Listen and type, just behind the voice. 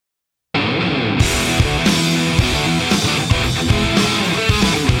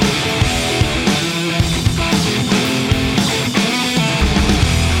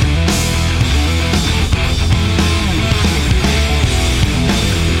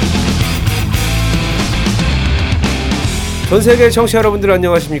전 세계 청취자 여러분들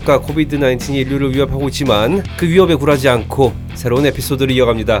안녕하십니까. 코비드-19이 인류를 위협하고 있지만 그 위협에 굴하지 않고 새로운 에피소드를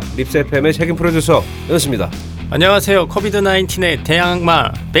이어갑니다. 립스 FM의 책임 프로듀서 연수입니다. 안녕하세요. 코비드-19의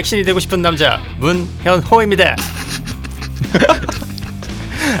대항마 백신이 되고 싶은 남자 문현호입니다.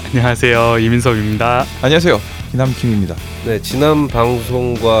 안녕하세요. 이민섭입니다. 안녕하세요. 이남킴입니다. 네, 지난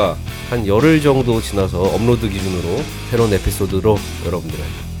방송과 한 열흘 정도 지나서 업로드 기준으로 새로운 에피소드로 여러분들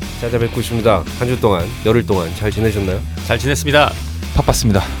찾아뵙고 있습니다. 한 주 동안, 열흘 동안 잘 지내셨나요? 잘 지냈습니다.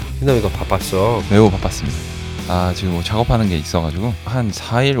 바빴습니다. 희남이가 바빴어. 매우 바빴습니다. 지금 뭐 작업하는 게 있어가지고 한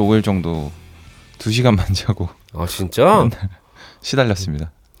 4일, 5일 정도 2시간만 자고 아 진짜?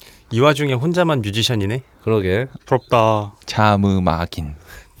 시달렸습니다. 이 와중에 혼자만 뮤지션이네. 그러게. 부럽다. 자무마긴.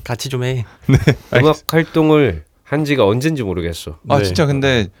 같이 좀 해. 네. 음악 활동을 한 지가 언젠지 모르겠어. 네. 진짜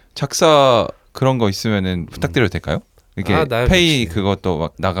근데 작사 그런 거 있으면은 부탁드려도 될까요? 이렇게 페이 좋지. 그것도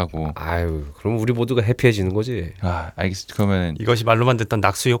막 나가고. 아유, 그럼 우리 모두가 해피해지는 거지. 알겠습니다. 그러면 이것이 말로만 듣던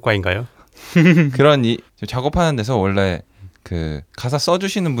낙수 효과인가요? 그런 작업하는 데서 원래 그 가사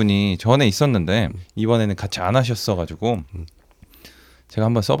써주시는 분이 전에 있었는데 이번에는 같이 안 하셨어가지고 제가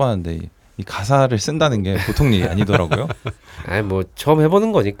한번 써봤는데 이 가사를 쓴다는 게 보통 일이 아니더라고요. 아이 뭐 처음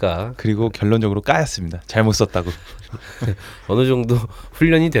해보는 거니까. 그리고 결론적으로 까였습니다. 잘못 썼다고. 어느 정도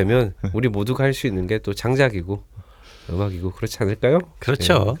훈련이 되면 우리 모두가 할 수 있는 게 또 창작이고 음악이고 그렇지 않을까요?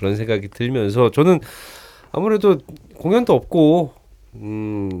 그렇죠. 네, 그런 생각이 들면서 저는 아무래도 공연도 없고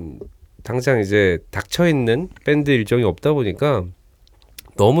당장 이제 닥쳐있는 밴드 일정이 없다 보니까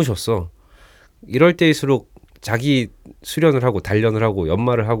너무 쉬었어. 이럴 때일수록 자기 수련을 하고 단련을 하고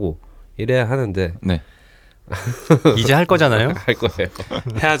연말을 하고 이래야 하는데 네. 이제 할 거잖아요. 할 거예요.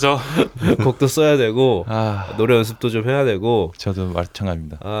 해야죠. 곡도 써야 되고 노래 연습도 좀 해야 되고 저도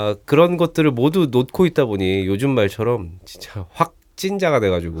마찬가지입니다. 그런 것들을 모두 놓고 있다 보니 요즘 말처럼 진짜 확 찐자가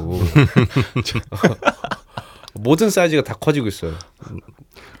돼가지고 모든 사이즈가 다 커지고 있어요.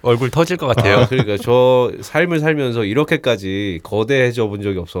 얼굴 터질 것 같아요. 그러니까 저 삶을 살면서 이렇게까지 거대해져 본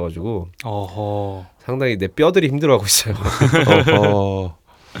적이 없어가지고 어허. 상당히 내 뼈들이 힘들어하고 있어요.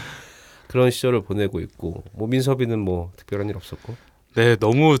 그런 시절을 보내고 있고 뭐 민섭이는 뭐 특별한 일 없었고. 네,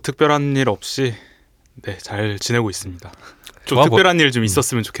 너무 특별한 일 없이 잘 지내고 있습니다. 좀 좋아 특별한 일 좀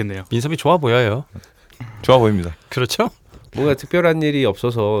있었으면 좋겠네요. 민섭이 좋아 보여요. 좋아 보입니다. 그렇죠? 뭔가 특별한 일이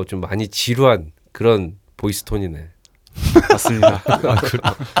없어서 좀 많이 지루한 그런 보이스 톤이네. 맞습니다.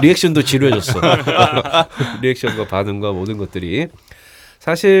 리액션도 지루해졌어. 리액션과 반응과 모든 것들이.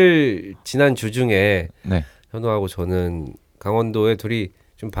 사실 지난 주 중에 네. 현우하고 저는 강원도에 둘이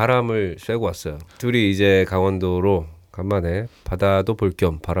좀 바람을 쐬고 왔어요. 둘이 이제 강원도로 간만에 바다도 볼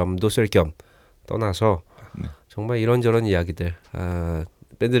겸 바람도 쐴 겸 떠나서 정말 이런저런 이야기들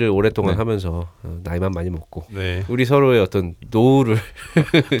밴드를 오랫동안 하면서 나이만 많이 먹고 우리 서로의 어떤 노후를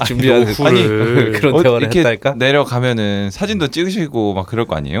준비하는 그런 대화를 이렇게 했달까? 내려가면은 사진도 찍으시고 막 그럴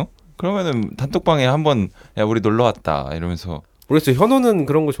거 아니에요? 그러면은 단톡방에 한번 야 우리 놀러 왔다 이러면서. 모르겠어. 현우는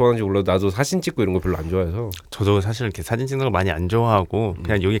그런 거 좋아하는지 몰라도 나도 사진 찍고 이런 거 별로 안 좋아해서. 저도 사실 이렇게 사진 찍는 걸 많이 안 좋아하고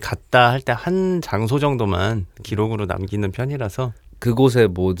그냥 여기 갔다 할 때 한 장소 정도만 기록으로 남기는 편이라서 그곳의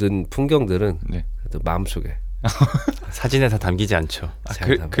모든 풍경들은 네. 마음속에 사진에 다 담기지 않죠.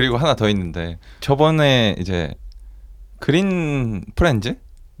 그리고 하나 더 있는데 저번에 이제 그린 프렌즈?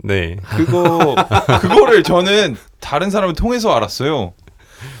 네. 그거를 저는 다른 사람을 통해서 알았어요.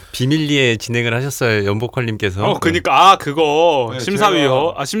 비밀리에 진행을 하셨어요, 연보컬님께서. 그니까 그거 네,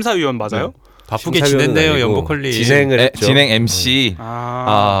 심사위원 심사위원 맞아요? 바쁘게 지낸대요, 연보컬님. 진행을 했죠. 진행 MC.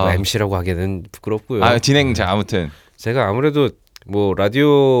 MC라고 하기에는 부끄럽고요. 진행자 아무튼 제가 아무래도 뭐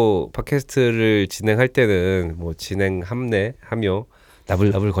라디오 팟캐스트를 진행할 때는 뭐 진행 함내하며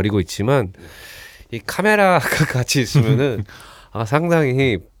나불나불 거리고 있지만 이 카메라가 같이 있으면은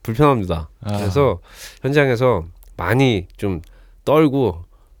상당히 불편합니다. 그래서 현장에서 많이 좀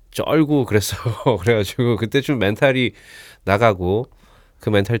떨고 쩔고 그랬어요. 그래가지고 그때 좀 멘탈이 나가고 그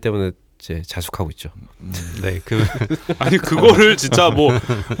멘탈 때문에 이제 자숙하고 있죠. 네, 아니 그거를 진짜 뭐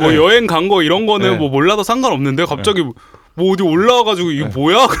여행 간 거 이런 거는 네. 뭐 몰라도 상관없는데 갑자기 뭐 어디 올라와가지고 이거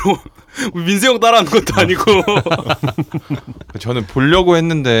뭐야? 그럼 민세 형 따라하는 것도 아니고. 저는 보려고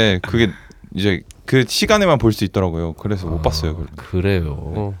했는데 그게 이제 그 시간에만 볼 수 있더라고요. 그래서 못 봤어요. 그걸.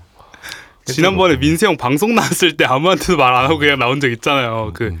 그래요. 지난번에 민세 형 방송 나왔을 때 아무한테도 말 안 하고 그냥 나온 적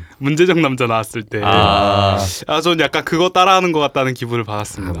있잖아요. 그 문제적 남자 나왔을 때. 전 약간 그거 따라하는 것 같다는 기분을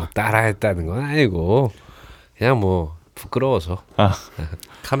받았습니다. 뭐 따라했다는 건 아니고 그냥 뭐 부끄러워서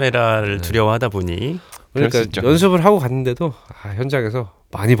카메라를 두려워하다 보니 그러니까 연습을 하고 갔는데도 현장에서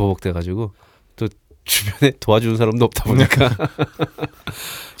많이 버벅대가지고 또 주변에 도와주는 사람도 없다 보니까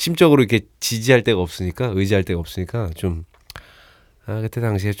심적으로 이렇게 지지할 데가 없으니까 의지할 데가 없으니까 좀 그때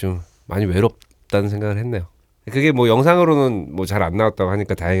당시에 좀 많이 외롭다는 생각을 했네요. 그게 뭐 영상으로는 뭐 잘 안 나왔다고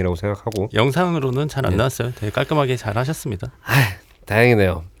하니까 다행이라고 생각하고 영상으로는 잘 안 네. 나왔어요. 되게 깔끔하게 잘 하셨습니다.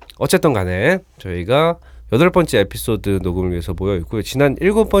 다행이네요. 어쨌든 간에 저희가 8번째 에피소드 녹음을 위해서 모여 있고요. 지난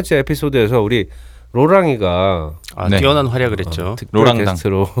 7번째 에피소드에서 우리 로랑이가 네. 뛰어난 활약을 했죠. 특별 로랑당.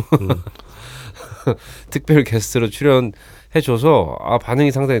 게스트로 특별 게스트로 출연해줘서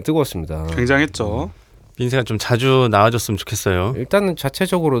반응이 상당히 뜨거웠습니다. 굉장했죠. 민세가 좀 자주 나와줬으면 좋겠어요. 일단은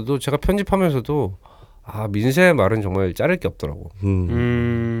자체적으로도 제가 편집하면서도 민세의 말은 정말 자를 게 없더라고.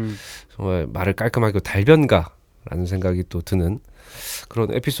 정말 말을 깔끔하게 달변가라는 생각이 또 드는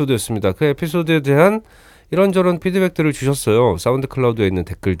그런 에피소드였습니다. 그 에피소드에 대한 이런저런 피드백들을 주셨어요. 사운드 클라우드에 있는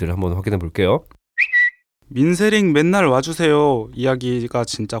댓글들 한번 확인해 볼게요. 민세링 맨날 와주세요. 이야기가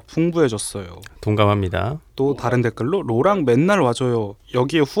진짜 풍부해졌어요. 동감합니다. 또 다른 댓글로 로랑 맨날 와줘요.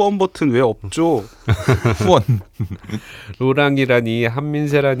 여기에 후원 버튼 왜 없죠? 후원. 로랑이라니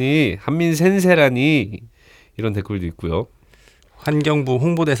한민세라니 한민센세라니 이런 댓글도 있고요. 환경부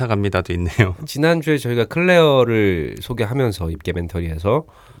홍보대사 갑니다도 있네요. 지난주에 저희가 클레어를 소개하면서 입게멘터리에서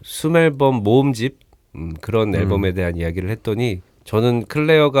숨앨범 모음집 그런 앨범에 대한 이야기를 했더니 저는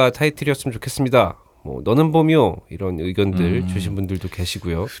클레어가 타이틀이었으면 좋겠습니다. 뭐 너는 봄이요 이런 의견들 주신 분들도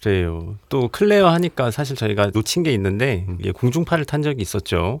계시고요. 그래요. 또 클레어 하니까 사실 저희가 놓친 게 있는데 이게 공중파를 탄 적이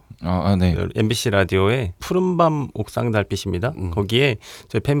있었죠. 네. MBC 라디오의 푸른밤 옥상 달빛입니다. 거기에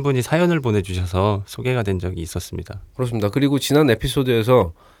저희 팬분이 사연을 보내주셔서 소개가 된 적이 있었습니다. 그렇습니다. 그리고 지난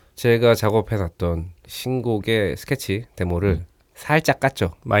에피소드에서 제가 작업해놨던 신곡의 스케치 데모를 살짝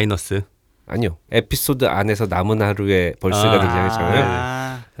깠죠. 마이너스. 아니요. 에피소드 안에서 남은 하루의 벌스가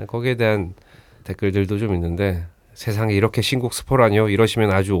등장했잖아요. 거기에 대한 댓글들도 좀 있는데 세상에 이렇게 신곡 스포라뇨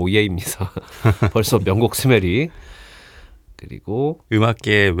이러시면 아주 오예입니다. 벌써 명곡 스멜이. 그리고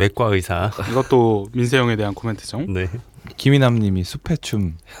음악계 외과 의사. 이것도 민세 형에 대한 코멘트죠. 네. 김이남님이 숲의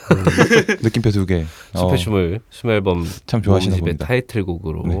춤 느낌표 2개. 숲의 춤을 숨앨범 참 좋아하시나 모음집의 봅니다.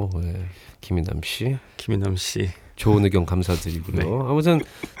 타이틀곡으로 김인남 씨 김인남 씨. 좋은 의견 감사드리고요. 아무튼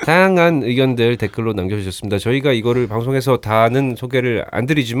다양한 의견들 댓글로 남겨주셨습니다. 저희가 이거를 방송에서 다는 소개를 안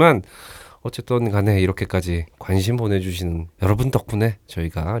드리지만 어쨌든 간에 이렇게까지 관심 보내주시는 여러분 덕분에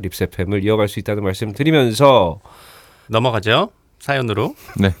저희가 립스FM을 이어갈 수 있다는 말씀 드리면서 넘어가죠. 사연으로.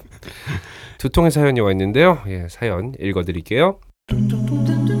 네. 두 통의 사연이 와 있는데요. 사연 읽어드릴게요.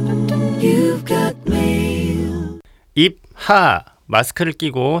 입하 마스크를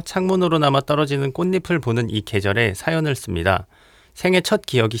끼고 창문으로나마 떨어지는 꽃잎을 보는 이 계절에 사연을 씁니다. 생애 첫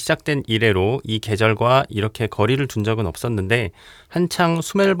기억이 시작된 이래로 이 계절과 이렇게 거리를 둔 적은 없었는데 한창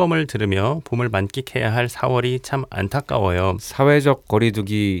숨앨범을 들으며 봄을 만끽해야 할 4월이 참 안타까워요. 사회적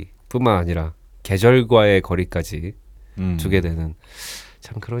거리두기뿐만 아니라 계절과의 거리까지 두게 되는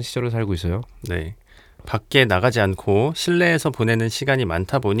참 그런 시절을 살고 있어요. 네. 밖에 나가지 않고 실내에서 보내는 시간이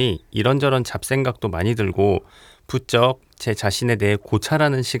많다 보니 이런저런 잡생각도 많이 들고 부쩍 제 자신에 대해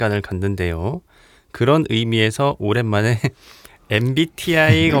고찰하는 시간을 갖는데요. 그런 의미에서 오랜만에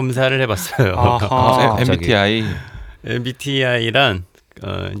MBTI 검사를 해봤어요. MBTI. MBTI란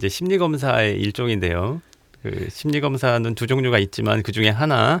이제 심리 검사의 일종인데요. 그 심리 검사는 두 종류가 있지만 그 중에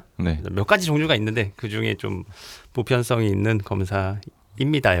하나, 네. 몇 가지 종류가 있는데 그 중에 좀 보편성이 있는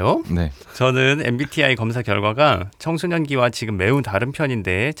검사입니다요. 네. 저는 MBTI 검사 결과가 청소년기와 지금 매우 다른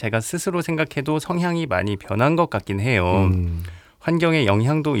편인데 제가 스스로 생각해도 성향이 많이 변한 것 같긴 해요. 환경의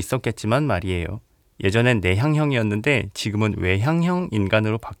영향도 있었겠지만 말이에요. 예전엔 내향형이었는데 지금은 외향형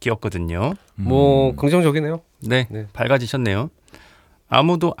인간으로 바뀌었거든요. 뭐 긍정적이네요. 네, 네. 밝아지셨네요.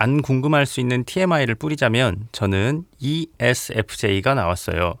 아무도 안 궁금할 수 있는 TMI를 뿌리자면 저는 ESFJ가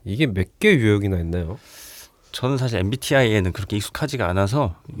나왔어요. 이게 몇 개 유형이나 있나요? 저는 사실 MBTI에는 그렇게 익숙하지가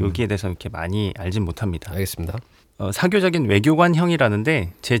않아서 여기에 대해서 이렇게 많이 알진 못합니다. 알겠습니다. 사교적인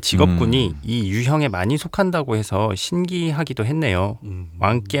외교관형이라는데 제 직업군이 이 유형에 많이 속한다고 해서 신기하기도 했네요.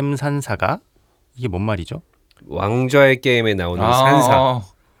 왕겜산사가 이게 뭔 말이죠? 왕좌의 게임에 나오는 산사.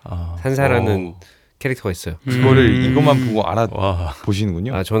 산사라는 캐릭터가 있어요. 그거를 이것만 보고 와.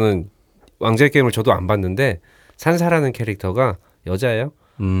 보시는군요. 저는 왕좌의 게임을 저도 안 봤는데 산사라는 캐릭터가 여자예요.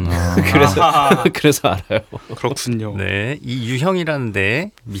 그래서 알아요. 그렇군요. 네, 이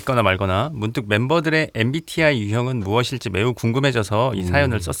유형이라는데 믿거나 말거나 문득 멤버들의 MBTI 유형은 무엇일지 매우 궁금해져서 이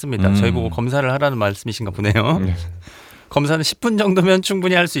사연을 썼습니다. 저희 보고 검사를 하라는 말씀이신가 보네요. 검사는 10분 정도면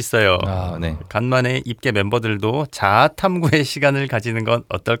충분히 할 수 있어요. 네. 간만에 입계 멤버들도 자아 탐구의 시간을 가지는 건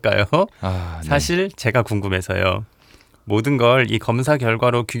어떨까요? 네. 사실 제가 궁금해서요. 모든 걸 이 검사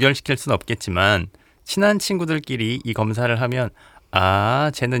결과로 규결시킬 순 없겠지만 친한 친구들끼리 이 검사를 하면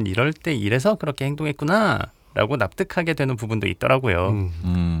쟤는 이럴 때 이래서 그렇게 행동했구나 라고 납득하게 되는 부분도 있더라고요.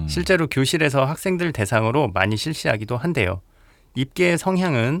 실제로 교실에서 학생들 대상으로 많이 실시하기도 한대요. 입계의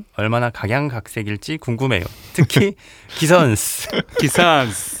성향은 얼마나 각양각색일지 궁금해요. 특히 기선스.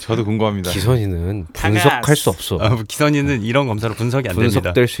 기산스. 저도 궁금합니다. 기선이는 분석할 수 없어. 기선이는 이런 검사로 분석이 안 됩니다.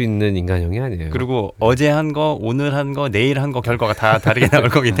 분석될 수 있는 인간형이 아니에요. 그리고 어제 한 거, 오늘 한 거, 내일 한 거 결과가 다 다르게 나올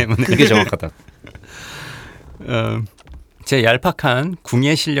거기 때문에 그게 정확하다. 제 얄팍한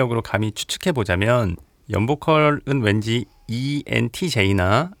궁예 실력으로 감히 추측해 보자면 연보컬은 왠지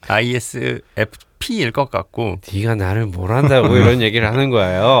ENTJ나 ISFP일 것 같고 네가 나를 뭘 안다고 이런 얘기를 하는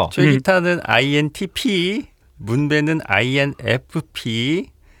거예요. 최기타는 INTP, 문배는 INFP,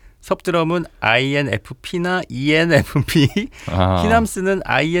 섭드럼은 INFP나 ENFP, 히남스는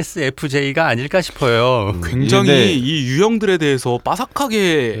ISFJ가 아닐까 싶어요. 굉장히 근데- 이 유형들에 대해서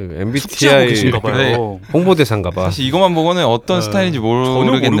빠삭하게 숙지하고 MBTI 계신가 봐요. 홍보대사인가 봐. 사실 이것만 보고는 어떤 스타일인지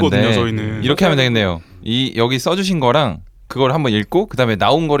모르겠는데 모르거든요, 저희는. 이렇게 하면 되겠네요. 이 여기 써주신 거랑 그걸 한번 읽고 그다음에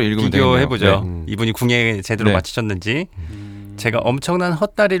나온 거를 읽으면 되겠네요. 비교해보죠. 네. 이분이 궁예 제대로 네. 맞추셨는지. 제가 엄청난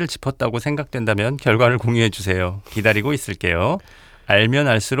헛다리를 짚었다고 생각된다면 결과를 공유해 주세요. 기다리고 있을게요. 알면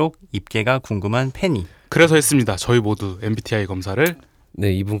알수록 입계가 궁금한 팬이. 그래서 했습니다. 저희 모두 MBTI 검사를.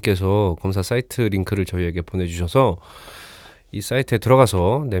 네, 이분께서 검사 사이트 링크를 저희에게 보내주셔서 이 사이트에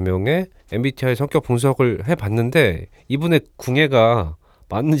들어가서 4명의 MBTI 성격 분석을 해봤는데 이분의 궁예가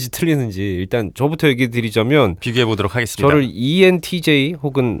맞는지 틀리는지 일단 저부터 얘기 드리자면 비교해 보도록 하겠습니다. 저를 ENTJ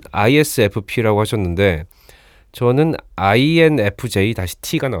혹은 ISFP라고 하셨는데 저는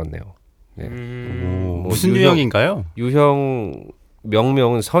INFJ-T가 나왔네요. 네. 오, 뭐 무슨 유형- 유형인가요? 유형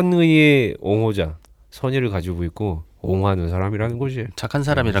명명은 선의의 옹호자, 선의를 가지고 있고 옹호하는 사람이라는 거지. 착한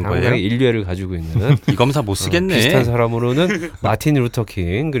사람이란 상당히 거예요? 인류애를 가지고 있는 이 검사 못 쓰겠네. 비슷한 사람으로는 마틴 루터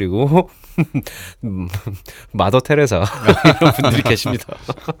킹 그리고 마더 테레사 이런 분들이 계십니다.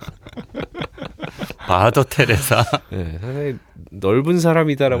 마더 테레사. 네, 상당히 넓은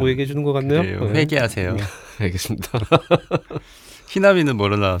사람이다라고 얘기해 주는 것 같네요. 그래요. 네. 회개하세요. 알겠습니다. 희남이는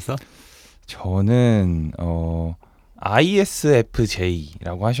뭐로 나왔어? 저는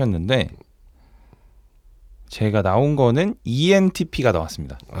ISFJ라고 하셨는데 제가 나온 거는 ENTP가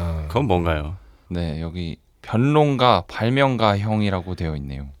나왔습니다. 아, 그건 뭔가요? 네, 여기 변론가 발명가형이라고 되어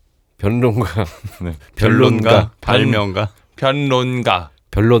있네요. 변론가, 네. 변론가, 발명가. 변론가.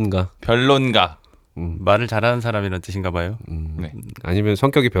 변론가. 말을 잘하는 사람이란 뜻인가 봐요. 네. 아니면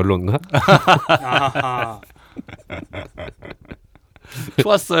성격이 별론가? 아하.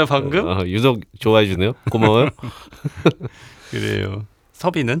 좋았어요 방금. 유독 좋아해 주네요. 고마워요. 그래요.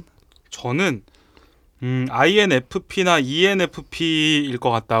 섭이는? 저는 INFP나 ENFP일 것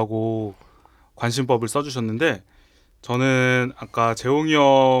같다고 관심법을 써주셨는데 저는 아까 재홍이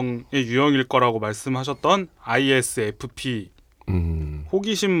형의 유형일 거라고 말씀하셨던 ISFP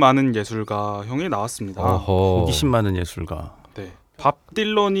호기심 많은 예술가 형이 나왔습니다. 어허. 호기심 많은 예술가. 네. 밥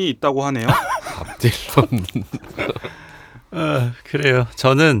딜런이 있다고 하네요. 딜런. 그래요.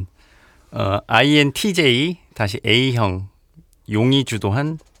 저는 INTJ A형 용이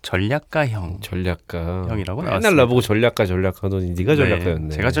주도한 전략가형. 전략가. 형이라고 맨날 나왔습니다. 나보고 전략가 하더니 네가 전략가였네.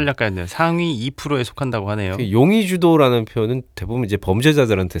 네, 제가 전략가였네요. 상위 2%에 속한다고 하네요. 그 용의주도라는 표현은 대부분 이제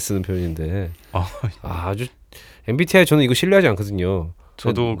범죄자들한테 쓰는 표현인데 아주 MBTI 저는 이거 신뢰하지 않거든요.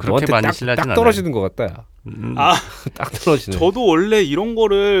 저도 그렇게 너한테 많이 딱, 신뢰하진 딱 떨어지는 것 같다. 아, 딱 떨어지네. 저도 원래 이런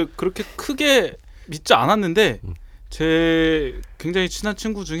거를 그렇게 크게 믿지 않았는데 제 굉장히 친한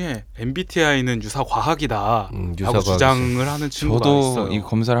친구 중에 MBTI는 유사 과학이다 유사 라고 과학이죠. 주장을 하는 친구가 저도 있어요. 이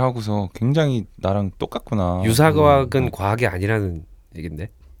검사를 하고서 굉장히 나랑 똑같구나. 유사과학은 과학이 아니라는 얘긴데.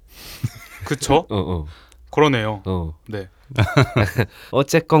 그쵸? 어. 그러네요. 네. 네.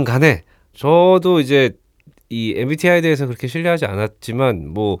 어쨌건 간에 저도 이제 이 MBTI에 대해서 그렇게 신뢰하지 않았지만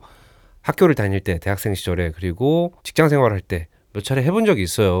뭐 학교를 다닐 때 대학생 시절에 그리고 직장 생활할 때 몇 차례 해본 적이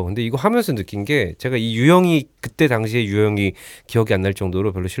있어요. 근데 이거 하면서 느낀 게 제가 이 유형이 그때 당시의 유형이 기억이 안 날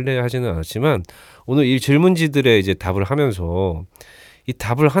정도로 별로 신뢰하지는 않았지만 오늘 이 질문지들의 이제 답을 하면서 이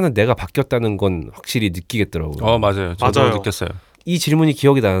답을 하는 내가 바뀌었다는 건 확실히 느끼겠더라고요. 맞아요. 저도 맞아요. 느꼈어요. 이 질문이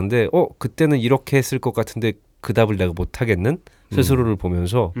기억이 나는데 그때는 이렇게 했을 것 같은데 그 답을 내가 못 하겠는 스스로를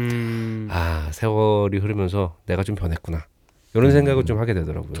보면서 세월이 흐르면서 내가 좀 변했구나 이런 생각을 좀 하게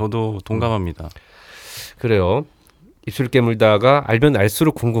되더라고요. 저도 동감합니다. 그래요. 입술 깨물다가 알면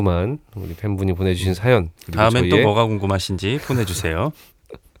알수록 궁금한 우리 팬분이 보내주신 사연 그리고 다음엔 또 저희의 뭐가 궁금하신지 보내주세요.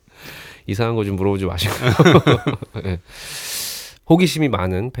 이상한 거 좀 물어보지 마시고 네. 호기심이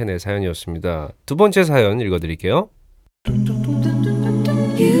많은 팬의 사연이었습니다. 두 번째 사연 읽어드릴게요.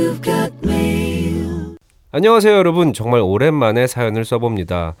 안녕하세요 여러분. 정말 오랜만에 사연을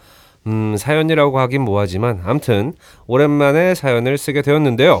써봅니다. 사연이라고 하긴 뭐하지만 암튼 오랜만에 사연을 쓰게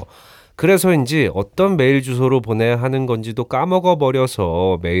되었는데요. 그래서인지 어떤 메일 주소로 보내야 하는 건지도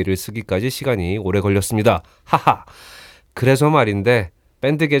까먹어버려서 메일을 쓰기까지 시간이 오래 걸렸습니다. 하하. 그래서 말인데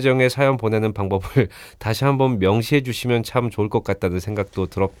밴드 계정에 사연 보내는 방법을 다시 한번 명시해 주시면 참 좋을 것 같다는 생각도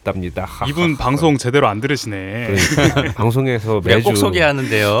들었답니다. 이분 방송 제대로 안 들으시네. 그러니까 방송에서 매주 꼭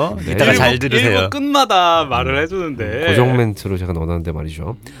소개하는데요. 네. 이따가 잘 들으세요. 일부 끝마다 말을 해주는데 고정 멘트로 제가 넣었는데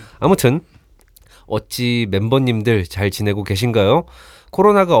말이죠. 아무튼 어찌 멤버님들 잘 지내고 계신가요?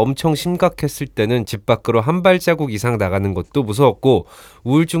 코로나가 엄청 심각했을 때는 집 밖으로 한 발자국 이상 나가는 것도 무서웠고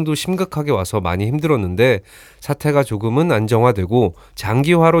우울증도 심각하게 와서 많이 힘들었는데 사태가 조금은 안정화되고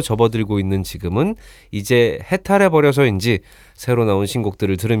장기화로 접어들고 있는 지금은 이제 해탈해버려서인지 새로 나온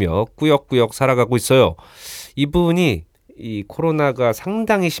신곡들을 들으며 꾸역꾸역 살아가고 있어요. 이분이 이 코로나가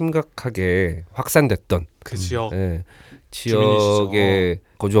상당히 심각하게 확산됐던 그 지역 지역에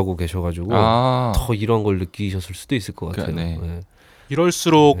거주하고 계셔가지고 더 이런 걸 느끼셨을 수도 있을 것 같아요. 네.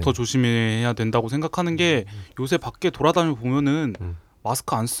 이럴수록 네. 더 조심해야 된다고 생각하는 게 요새 밖에 돌아다니며 보면은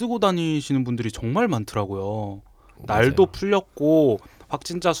마스크 안 쓰고 다니시는 분들이 정말 많더라고요. 날도 풀렸고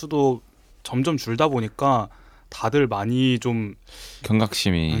확진자 수도 점점 줄다 보니까 다들 많이 좀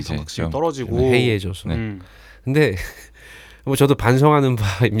경각심이 이제 경각심이 좀 떨어지고 해이해져서. 음. 근데 뭐 저도 반성하는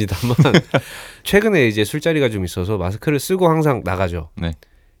바입니다만 최근에 이제 술자리가 좀 있어서 마스크를 쓰고 항상 나가죠. 네.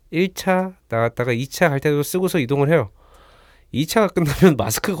 1차 나갔다가 2차 갈 때도 쓰고서 이동을 해요. 2차가 끝나면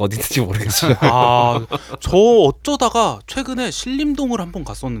마스크가 어디 있는지 모르겠어요. 저 어쩌다가 최근에 신림동을 한번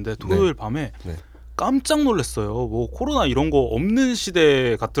갔었는데 토요일 밤에 네. 깜짝 놀랐어요. 뭐 코로나 이런 거 없는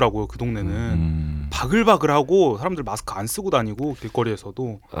시대 같더라고요. 그 동네는 바글바글하고 사람들 마스크 안 쓰고 다니고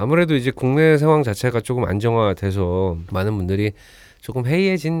길거리에서도. 아무래도 이제 국내 상황 자체가 조금 안정화돼서 많은 분들이 조금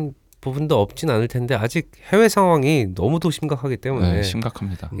해이해진 부분도 없진 않을 텐데 아직 해외 상황이 너무도 심각하기 때문에 네,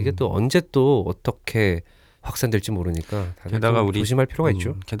 심각합니다. 이게 또 언제 또 어떻게 확산될지 모르니까 다들 게다가 좀 우리 조심할 필요가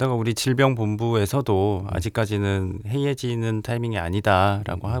있죠. 게다가 우리 질병본부에서도 아직까지는 해이해지는 타이밍이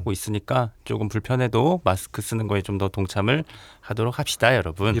아니다라고 하고 있으니까 조금 불편해도 마스크 쓰는 거에 좀 더 동참을 하도록 합시다,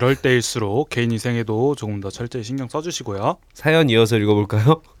 여러분. 이럴 때일수록 개인 위생에도 조금 더 철저히 신경 써주시고요. 사연 이어서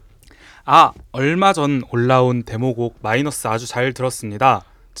읽어볼까요? 얼마 전 올라온 데모곡 마이너스 아주 잘 들었습니다.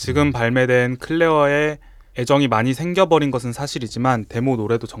 지금 발매된 클레어의 애정이 많이 생겨버린 것은 사실이지만 데모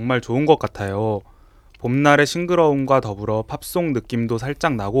노래도 정말 좋은 것 같아요. 봄날의 싱그러움과 더불어 팝송 느낌도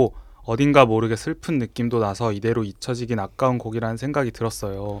살짝 나고 어딘가 모르게 슬픈 느낌도 나서 이대로 잊혀지긴 아까운 곡이라는 생각이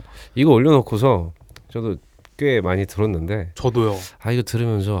들었어요. 이거 올려놓고서 저도 꽤 많이 들었는데 저도요. 이거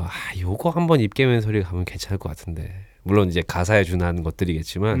들으면서 요거 한번 입 깨면 소리 가면 괜찮을 것 같은데 물론 이제 가사에 준하는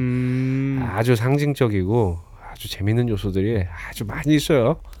것들이겠지만 아주 상징적이고 아주 재밌는 요소들이 아주 많이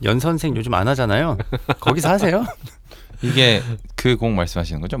있어요. 연 선생 요즘 안 하잖아요. 거기서 하세요. 이게 그 곡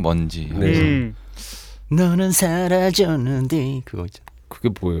말씀하시는 거죠? 먼지. 네. 너는 사라졌는데 그거 있죠. 그게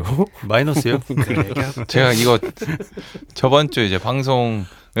뭐예요? 마이너스요? 제가 이거 저번 주 이제 방송을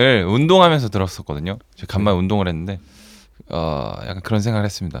운동하면서 들었었거든요. 제가 간만에 운동을 했는데 약간 그런 생각을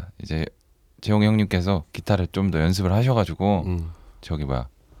했습니다. 이제 재홍이 형님께서 기타를 좀 더 연습을 하셔가지고 저기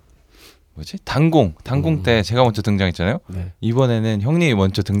뭐지? 단공 때 제가 먼저 등장했잖아요. 네. 이번에는 형님이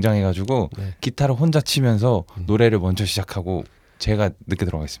먼저 등장해가지고 네. 기타를 혼자 치면서 노래를 먼저 시작하고 제가 늦게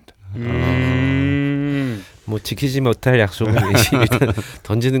들어가겠습니다. 뭐 지키지 못할 약속은 일단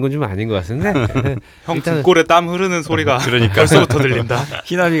던지는 건 좀 아닌 것 같은데 형 일단은- 등골에 땀 흐르는 소리가 그러니까. 벌써부터 들린다.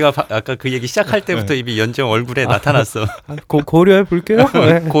 희남이가 아까 그 얘기 시작할 때부터 이미 연정 얼굴에 나타났어. 고려해 볼게요.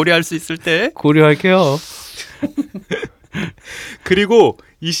 네. 고려할 수 있을 때. 고려할게요. 그리고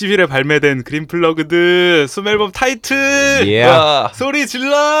 20일에 발매된 그린플러그드 숨앨범 타이틀 예. 소리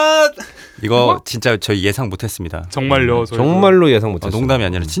질러. 이거 진짜 저희 예상 못했습니다. 정말요. 저희도 정말로 예상 못했어요. 농담이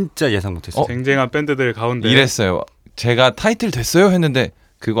아니라 진짜 예상 못했어요. 쟁쟁한 밴드들 가운데 이랬어요. 제가 타이틀 됐어요 했는데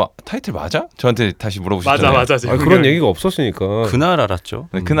그거 타이틀 맞아? 저한테 다시 물어보셨잖아요. 맞아. 지금 그런 얘기가 없었으니까. 그날 알았죠.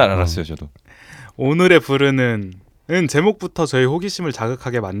 네, 그날 알았어요 저도. 오늘의 부르는 제목부터 저희 호기심을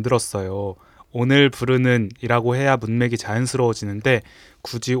자극하게 만들었어요. 오늘 부르는 이라고 해야 문맥이 자연스러워지는데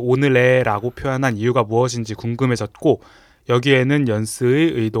굳이 오늘에라고 표현한 이유가 무엇인지 궁금해졌고 여기에는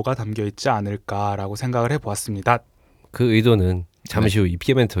연스의 의도가 담겨 있지 않을까라고 생각을 해보았습니다. 그 의도는 잠시 후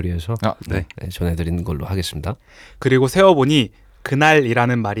이피멘터리에서 네. 전해드리는 걸로 하겠습니다. 그리고 세어보니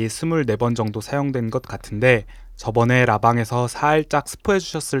그날이라는 말이 24번 정도 사용된 것 같은데 저번에 라방에서 살짝 스포해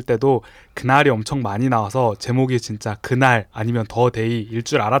주셨을 때도 그날이 엄청 많이 나와서 제목이 진짜 그날 아니면 더 데이일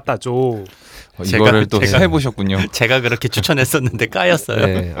줄 알았다죠. 이거를 또 제가- 해보셨군요. 제가 그렇게 추천했었는데 까였어요.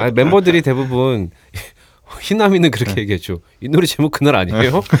 네. 멤버들이 대부분 희남이는 그렇게 얘기했죠. 이 노래 제목 그날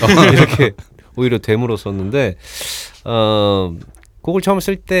아니에요? 이렇게 오히려 되물어 썼는데 곡을 처음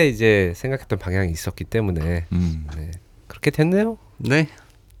쓸 때 이제 생각했던 방향이 있었기 때문에 그렇게 됐네요. 네.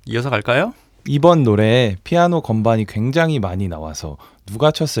 이어서 갈까요? 이번 노래에 피아노 건반이 굉장히 많이 나와서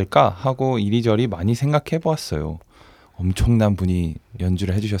누가 쳤을까 하고 이리저리 많이 생각해 보았어요. 엄청난 분이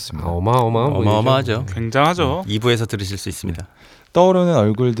연주를 해주셨습니다. 어마어마하죠. 굉장하죠. 2부에서 들으실 수 있습니다. 떠오르는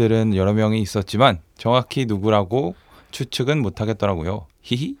얼굴들은 여러 명이 있었지만 정확히 누구라고 추측은 못하겠더라고요.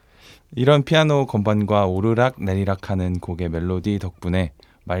 히히. 이런 피아노 건반과 오르락 내리락하는 곡의 멜로디 덕분에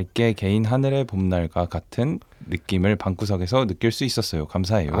맑게 개인 하늘의 봄날과 같은 느낌을 방구석에서 느낄 수 있었어요.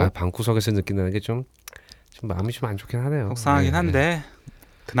 감사해요. 방구석에서 느낀다는 게 좀 마음이 좀 안 좋긴 하네요. 속상하긴 네, 한데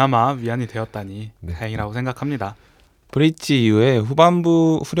그나마 위안이 되었다니 네. 다행이라고 생각합니다. 브릿지 이후에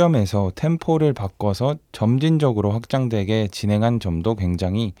후반부 후렴에서 템포를 바꿔서 점진적으로 확장되게 진행한 점도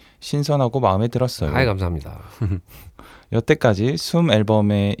굉장히 신선하고 마음에 들었어요. 감사합니다. 여태까지 숨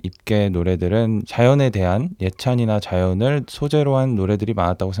앨범의 입계 노래들은 자연에 대한 예찬이나 자연을 소재로 한 노래들이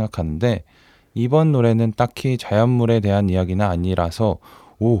많았다고 생각하는데 이번 노래는 딱히 자연물에 대한 이야기는 아니라서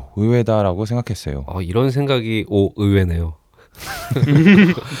의외다라고 생각했어요. 이런 생각이 의외네요.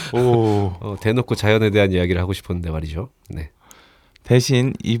 대놓고 자연에 대한 이야기를 하고 싶었는데 말이죠. 네.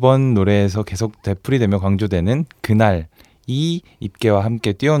 대신 이번 노래에서 계속 되풀이되며 강조되는 그날 이 입계와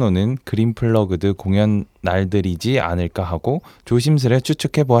함께 뛰어노는 그린 플러그드 공연 날들이지 않을까 하고 조심스레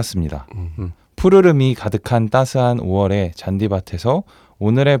추측해 보았습니다. 푸르름이 가득한 따스한 5월의 잔디밭에서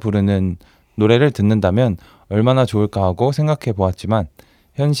오늘의 부르는 노래를 듣는다면 얼마나 좋을까 하고 생각해 보았지만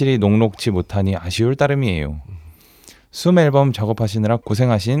현실이 녹록지 못하니 아쉬울 따름이에요. 숨 앨범 작업하시느라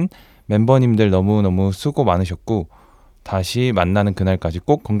고생하신 멤버님들 너무너무 수고 많으셨고 다시 만나는 그날까지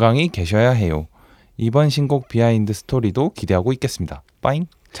꼭 건강히 계셔야 해요. 이번 신곡 비하인드 스토리도 기대하고 있겠습니다. 빠잉.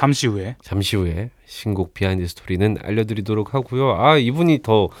 잠시 후에 신곡 비하인드 스토리는 알려드리도록 하고요. 이분이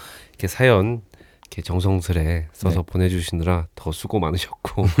더 이렇게 사연 이렇게 정성스레 써서 보내주시느라 더 수고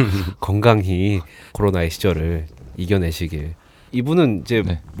많으셨고 건강히 코로나의 시절을 이겨내시길. 이분은 이제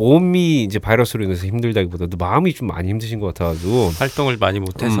몸이 이제 바이러스로 인해서 힘들다기보다도 마음이 좀 많이 힘드신 것 같아가지고 활동을 많이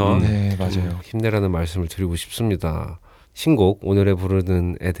못해서 네, 맞아요. 힘내라는 말씀을 드리고 싶습니다. 신곡 오늘의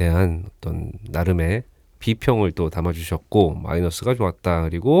부르는에 대한 어떤 나름의 비평을 또 담아주셨고 마이너스가 좋았다.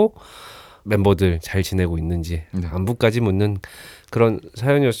 그리고 멤버들 잘 지내고 있는지 안부까지 묻는 그런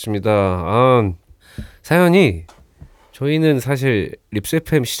사연이었습니다. 사연이 저희는 사실 립스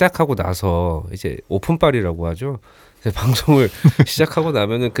FM 시작하고 나서 이제 오픈빨이라고 하죠. 방송을 시작하고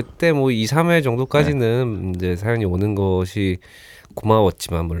나면은 그때 뭐 2, 3회 정도까지는 이제 사연이 오는 것이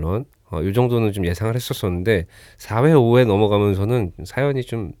고마웠지만 물론 이 정도는 좀 예상을 했었었는데 4회, 5회 넘어가면서는 사연이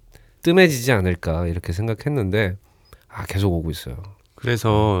좀 뜸해지지 않을까 이렇게 생각했는데 계속 오고 있어요.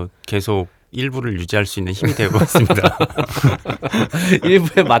 그래서 계속 일부를 유지할 수 있는 힘이 되고 있습니다.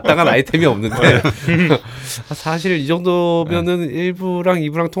 일부에 마땅한 아이템이 없는데 사실 이 정도면은 1부랑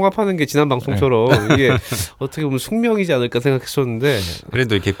 2부랑 통합하는 게 지난 방송처럼 이게 어떻게 보면 숙명이지 않을까 생각했었는데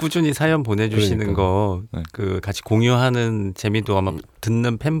그래도 이렇게 꾸준히 사연 보내주시는 거 그 같이 공유하는 재미도 아마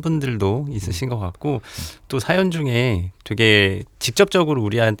듣는 팬분들도 있으신 것 같고 또 사연 중에 되게 직접적으로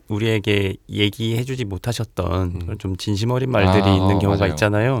우리에게 얘기해주지 못하셨던 그런 좀 진심 어린 말들이 있는 경우가 맞아요.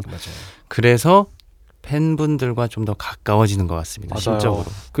 있잖아요. 맞아요. 그래서 팬분들과 좀 더 가까워지는 것 같습니다. 맞아요. 심적으로.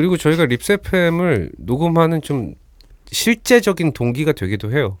 그리고 저희가 립스 FM을 녹음하는 좀 실제적인 동기가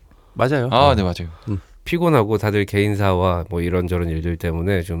되기도 해요. 맞아요. 네, 맞아요. 피곤하고 다들 개인사와 뭐 이런저런 일들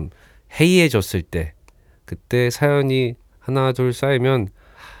때문에 좀 해이해졌을 때 그때 사연이 하나 둘 쌓이면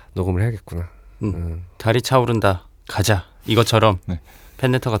녹음을 해야겠구나. 달이 차오른다. 가자. 이것처럼 네.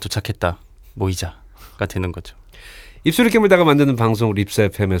 팬레터가 도착했다. 모이자가 되는 거죠. 입술을 깨물다가 만드는 방송 립스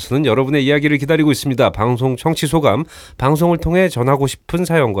FM에서는 여러분의 이야기를 기다리고 있습니다. 방송 청취 소감, 방송을 통해 전하고 싶은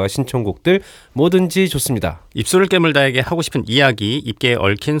사연과 신청곡들 뭐든지 좋습니다. 입술을 깨물다에게 하고 싶은 이야기, 입에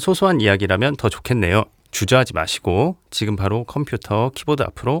얽힌 소소한 이야기라면 더 좋겠네요. 주저하지 마시고 지금 바로 컴퓨터 키보드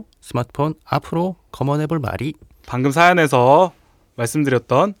앞으로 스마트폰 앞으로 검언해볼 말이 방금 사연에서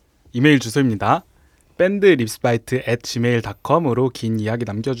말씀드렸던 이메일 주소입니다. bandlipsbite@gmail.com으로 긴 이야기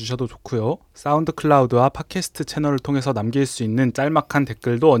남겨주셔도 좋고요. 사운드 클라우드와 팟캐스트 채널을 통해서 남길 수 있는 짤막한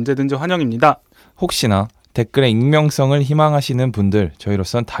댓글도 언제든지 환영입니다. 혹시나 댓글의 익명성을 희망하시는 분들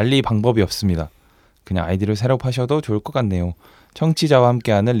저희로선 달리 방법이 없습니다. 그냥 아이디를 새로 파셔도 좋을 것 같네요. 청취자와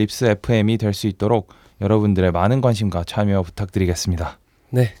함께하는 립스 FM이 될 수 있도록 여러분들의 많은 관심과 참여 부탁드리겠습니다.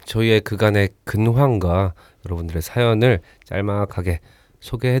 네, 저희의 그간의 근황과 여러분들의 사연을 짤막하게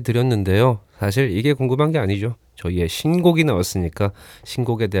소개해드렸는데요. 사실 이게 궁금한 게 아니죠. 저희의 신곡이 나왔으니까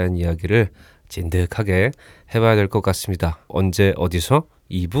신곡에 대한 이야기를 진득하게 해봐야 될 것 같습니다. 언제 어디서?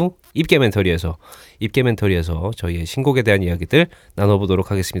 2부 입게멘터리에서 저희의 신곡에 대한 이야기들 나눠보도록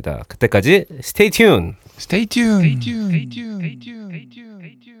하겠습니다. 그때까지 스테이 튠! Stay tuned.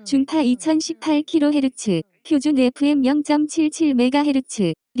 중파 2018kHz, 표준 FM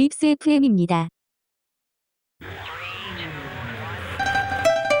 0.77MHz, 립스 FM입니다.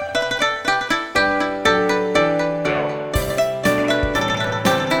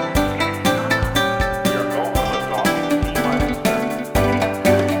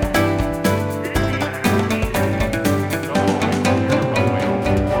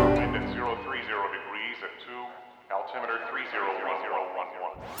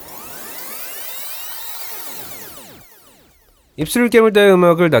 입술을 깨물다의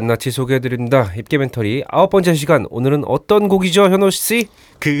음악을 낱낱이 소개해드립니다. 입게멘터리 9번째 시간. 오늘은 어떤 곡이죠, 현호씨?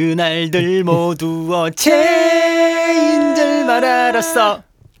 그날들 모두 어체인 줄만 알았어.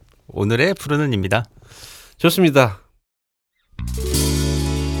 오늘의 부르는입니다. 좋습니다.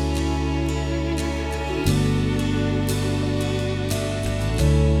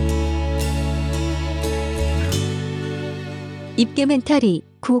 입게멘터리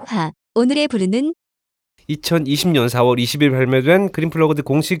 9화 오늘의 부르는 2020년 4월 20일 발매된 그린플러그드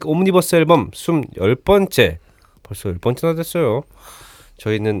공식 옴니버스 앨범 20번째. 벌써 10번째나 됐어요.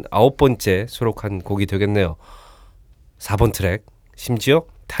 저희는 9번째 수록한 곡이 되겠네요. 4번 트랙, 심지어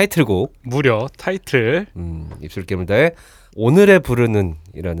타이틀곡, 무려 타이틀 입술 깨물다의 오늘의 부르는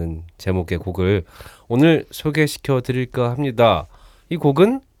이라는 제목의 곡을 오늘 소개시켜 드릴까 합니다. 이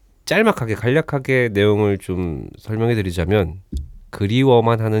곡은 짤막하게 간략하게 내용을 좀 설명해 드리자면,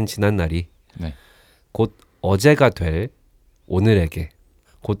 그리워만 하는 지난 날이 네. 곧 어제가 될 오늘에게,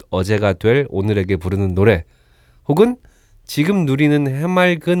 곧 어제가 될 오늘에게 부르는 노래, 혹은 지금 누리는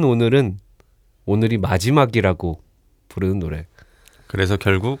해맑은 오늘은 오늘이 마지막이라고 부르는 노래. 그래서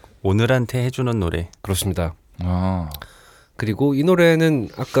결국 오늘한테 해주는 노래. 그렇습니다. 아, 그리고 이 노래는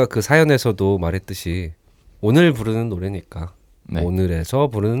아까 그 사연에서도 말했듯이 오늘 부르는 노래니까 네. 오늘에서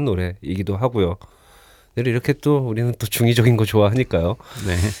부르는 노래이기도 하고요. 늘 이렇게 또 우리는 또 중의적인 거 좋아하니까요.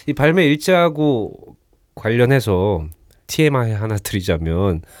 네. 이 발매 일자하고 관련해서 TMI 하나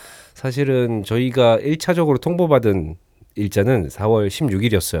드리자면, 사실은 저희가 1차적으로 통보받은 일자는 4월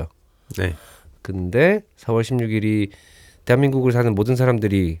 16일이었어요. 네. 근데 4월 16일이 대한민국을 사는 모든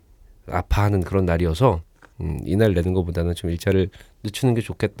사람들이 아파하는 그런 날이어서 이날 내는 것보다는 좀 일자를 늦추는 게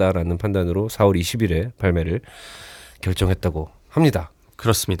좋겠다라는 판단으로 4월 20일에 발매를 결정했다고 합니다.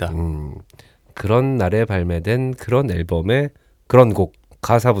 그렇습니다. 그런 날에 발매된 그런 앨범의 그런 곡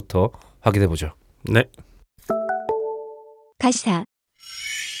가사부터 확인해보죠. 네. 가사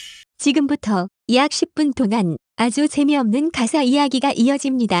지금부터 약 10분 동안 아주 재미없는 가사 이야기가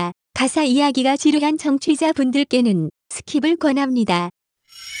이어집니다. 가사 이야기가 지루한 청취자분들께는 스킵을 권합니다.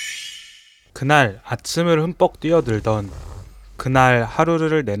 그날 아침을 흠뻑 뛰어들던, 그날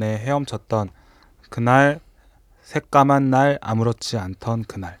하루를 내내 헤엄쳤던, 그날 새까만 날 아무렇지 않던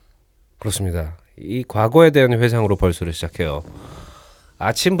그날. 그렇습니다. 이 과거에 대한 회상으로 벌써를 시작해요.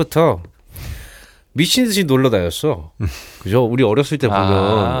 아침부터 미친 듯이 놀러 다녔어. 그죠? 우리 어렸을 때 보면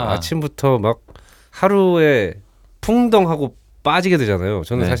아침부터 막 하루에 풍덩하고 빠지게 되잖아요.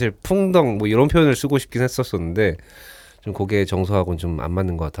 저는 네. 사실 풍덩 뭐 이런 표현을 쓰고 싶긴 했었었는데 좀 그게 정서하고는 좀 안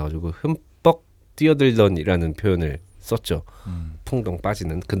맞는 것 같아가지고 흠뻑 뛰어들던이라는 표현을 썼죠. 풍덩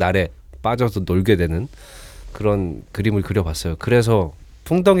빠지는 그 날에 빠져서 놀게 되는 그런 그림을 그려봤어요. 그래서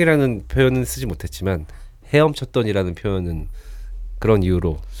풍덩이라는 표현은 쓰지 못했지만 헤엄쳤던이라는 표현은 그런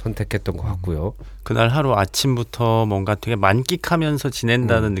이유로 선택했던 것 같고요. 그날 하루 아침부터 뭔가 되게 만끽하면서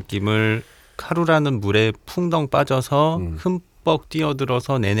지낸다는 느낌을 하루라는 물에 풍덩 빠져서 흠뻑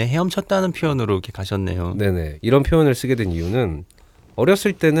뛰어들어서 내내 헤엄쳤다는 표현으로 이렇게 가셨네요. 네네. 이런 표현을 쓰게 된 이유는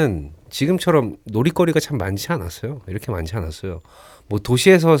어렸을 때는 지금처럼 놀이거리가 참 많지 않았어요. 이렇게 많지 않았어요. 뭐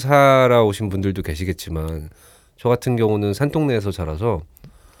도시에서 살아오신 분들도 계시겠지만 저 같은 경우는 산동네에서 자라서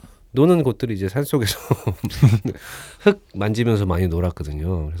노는 곳들이 이제 산속에서 흙 만지면서 많이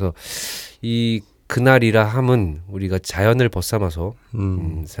놀았거든요. 그래서 이 그날이라 함은 우리가 자연을 벗삼아서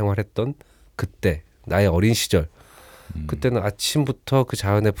생활했던 그때 나의 어린 시절, 그때는 아침부터 그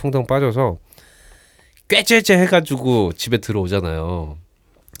자연에 풍덩 빠져서 꾀죄죄 해가지고 집에 들어오잖아요.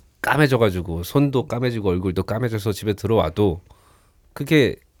 까매져가지고 손도 까매지고 얼굴도 까매져서 집에 들어와도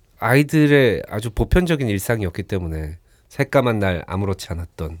그게 아이들의 아주 보편적인 일상이었기 때문에 새까만 날 아무렇지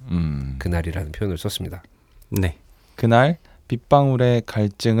않았던 그날이라는 표현을 썼습니다. 네. 그날 빗방울의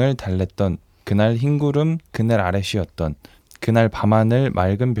갈증을 달랬던, 그날 흰구름 그늘 아래 쉬었던, 그날 밤하늘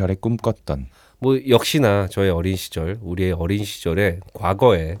맑은 별에 꿈꿨던. 뭐 역시나 저의 어린 시절, 우리의 어린 시절에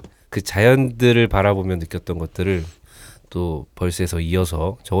과거에 그 자연들을 바라보며 느꼈던 것들을 또 벌스에서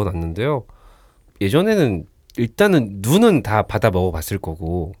이어서 적어놨는데요. 예전에는 일단은 눈은 다 받아 먹어봤을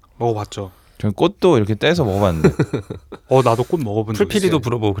거고. 먹어봤죠. 저는 꽃도 이렇게 떼서 먹어봤는데. 나도 꽃 먹어본 적 풀피리도 있어요.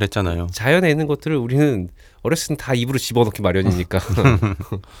 불어보고 그랬잖아요. 자연에 있는 것들을 우리는 어렸을 때 다 입으로 집어넣기 마련이니까.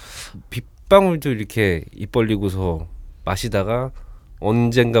 빗방울도 이렇게 입 벌리고서 마시다가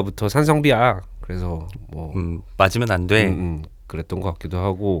언젠가부터 산성비야. 그래서 뭐 맞으면 안 돼. 그랬던 것 같기도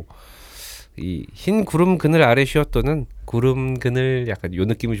하고, 이 흰 구름 그늘 아래 쉬었던은 구름 그늘 약간 요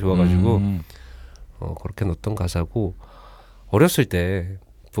느낌이 좋아가지고 그렇게 넣었던 가사고, 어렸을 때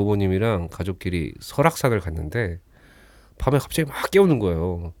부모님이랑 가족끼리 설악산을 갔는데 밤에 갑자기 막 깨우는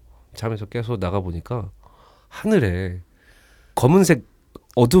거예요. 잠에서 깨서 나가 보니까 하늘에 검은색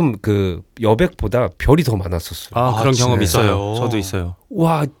어둠 그 여백보다 별이 더 많았었어요. 아, 그런 경험 진짜요? 있어요. 저도 있어요.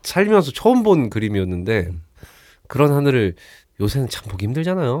 와, 살면서 처음 본 그림이었는데 그런 하늘을 요새는 참 보기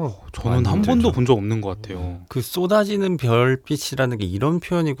힘들잖아요. 저는 한 번도 본 적 없는 것 같아요. 그 쏟아지는 별빛이라는 게 이런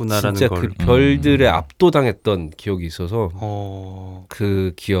표현이구나라는 진짜 걸. 그 별들에 압도당했던 기억이 있어서 어,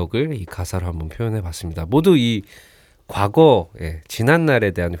 그 기억을 이 가사로 한번 표현해봤습니다. 모두 이 과거에 지난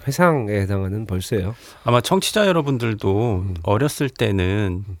날에 대한 회상에 해당하는 벌스예요. 아마 청취자 여러분들도 어렸을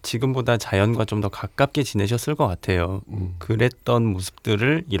때는 지금보다 자연과 좀 더 가깝게 지내셨을 것 같아요. 그랬던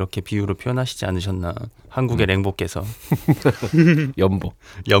모습들을 이렇게 비유로 표현하시지 않으셨나. 한국의 랭보께서. 연보.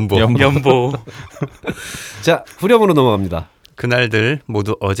 연보. 연보. 자, 후렴으로 넘어갑니다. 그날들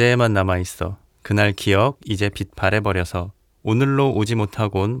모두 어제에만 남아있어. 그날 기억 이제 빛 발해버려서 오늘로 오지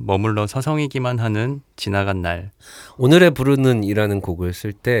못하곤 머물러 서성이기만 하는 지나간 날. 오늘의 부르는 이라는 곡을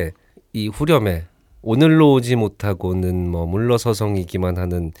쓸 때 이 후렴에 오늘로 오지 못하고는 머물러 서성이기만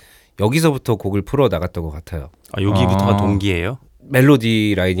하는 여기서부터 곡을 풀어 나갔던 것 같아요. 아, 여기부터가 아. 동기예요?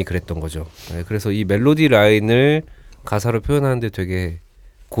 멜로디 라인이 그랬던 거죠. 네, 그래서 이 멜로디 라인을 가사로 표현하는데 되게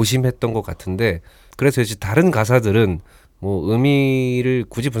고심했던 것 같은데 그래서 이제 다른 가사들은 뭐 의미를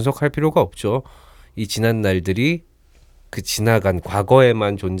굳이 분석할 필요가 없죠. 이 지난 날들이 그 지나간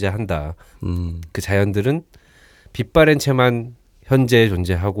과거에만 존재한다. 그 자연들은 빛바랜 채만 현재에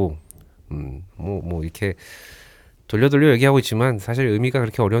존재하고 뭐 이렇게 돌려 얘기하고 있지만 사실 의미가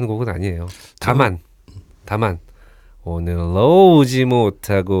그렇게 어려운 곡은 아니에요. 다만 오늘로 오지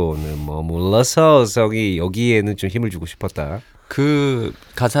못하고 오늘 머물러서 서성이 여기에는 좀 힘을 주고 싶었다. 그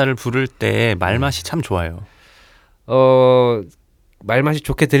가사를 부를 때 말맛이 참 좋아요. 말맛이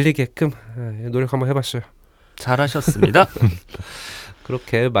좋게 들리게끔 노력 한번 해봤어요. 잘하셨습니다.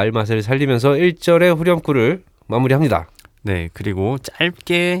 그렇게 말맛을 살리면서 1절의 후렴구를 마무리합니다. 네, 그리고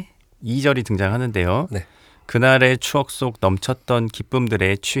짧게 2절이 등장하는데요. 네. 그날의 추억 속 넘쳤던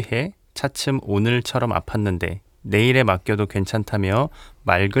기쁨들에 취해 차츰 오늘처럼 아팠는데 내일에 맡겨도 괜찮다며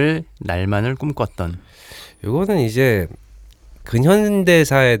맑을 날만을 꿈꿨던. 이거는 이제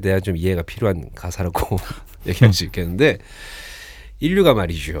근현대사에 대한 좀 이해가 필요한 가사라고 얘기할 수 있겠는데 인류가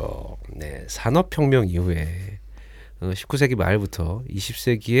말이죠. 네, 산업혁명 이후에 19세기 말부터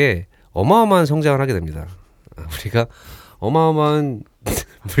 20세기에 어마어마한 성장을 하게 됩니다. 우리가 어마어마한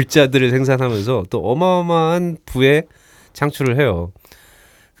물자들을 생산하면서 또 어마어마한 부의 창출을 해요.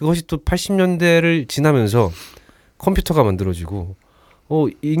 그것이 또 80년대를 지나면서 컴퓨터가 만들어지고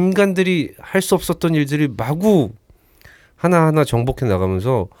인간들이 할 수 없었던 일들이 마구 하나하나 정복해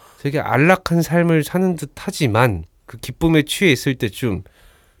나가면서 되게 안락한 삶을 사는 듯 하지만 그 기쁨에 취해 있을 때쯤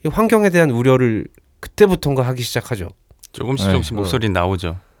이 환경에 대한 우려를 그때부터인가 하기 시작하죠. 조금씩 네. 조금씩 목소리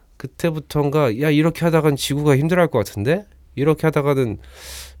나오죠. 그때부터인가 야 이렇게 하다간 지구가 힘들어할 것 같은데 이렇게 하다가는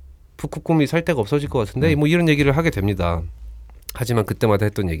북극곰이 살 데가 없어질 것 같은데 뭐 이런 얘기를 하게 됩니다. 하지만 그때마다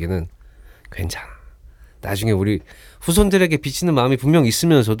했던 얘기는 괜찮아. 나중에 우리 후손들에게 비치는 마음이 분명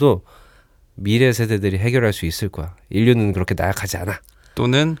있으면서도 미래 세대들이 해결할 수 있을 거야. 인류는 그렇게 나약하지 않아.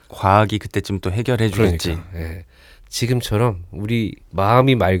 또는 과학이 그때쯤 또 해결해 주겠지. 그러니까, 예. 지금처럼 우리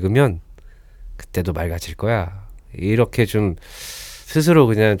마음이 맑으면 그때도 맑아질 거야. 이렇게 좀 스스로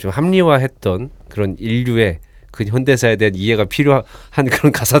그냥 좀 합리화했던 그런 인류의 그 현대사에 대한 이해가 필요한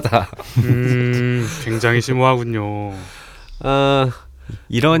그런 가사다. 굉장히 심오하군요. 아,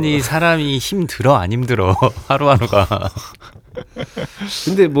 이러니 사람이 힘들어 안 힘들어 하루하루가.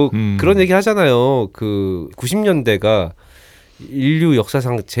 근데 뭐 그런 얘기 하잖아요. 그 90년대가 인류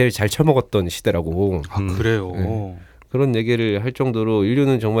역사상 제일 잘 처먹었던 시대라고. 아 그래요. 네. 그런 얘기를 할 정도로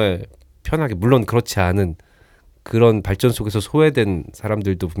인류는 정말 편하게 물론 그렇지 않은 그런 발전 속에서 소외된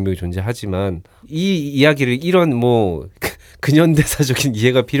사람들도 분명히 존재하지만 이 이야기를 이런 뭐 근현대사적인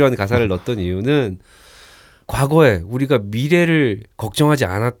이해가 필요한 가사를 넣었던 이유는 과거에 우리가 미래를 걱정하지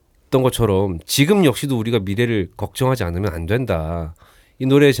않았던 것처럼 지금 역시도 우리가 미래를 걱정하지 않으면 안 된다. 이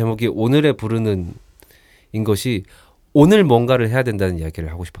노래의 제목이 오늘에 부르는 인 것이 오늘 뭔가를 해야 된다는 이야기를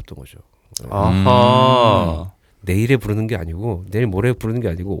하고 싶었던 거죠. 아하. 내일에 부르는 게 아니고 내일 모레 부르는 게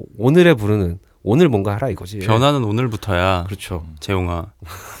아니고 오늘에 부르는 오늘 뭔가 하라 이거지. 변화는 오늘부터야. 그렇죠. 재용아.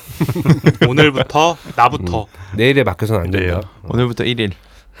 오늘부터 나부터. 내일에 맡겨서는 안 그래요. 된다. 오늘부터 1일.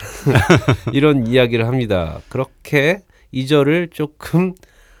 이런 이야기를 합니다. 그렇게 2절을 조금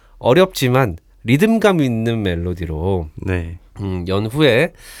어렵지만 리듬감 있는 멜로디로 네.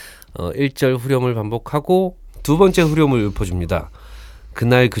 연후에 1절 후렴을 반복하고 두 번째 후렴을 읊어줍니다.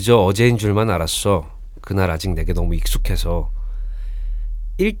 그날 그저 어제인 줄만 알았어. 그날 아직 내게 너무 익숙해서.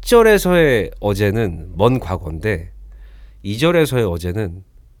 1절에서의 어제는 먼 과거인데 2절에서의 어제는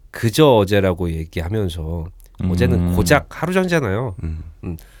그저 어제라고 얘기하면서 어제는 고작 하루 전이잖아요.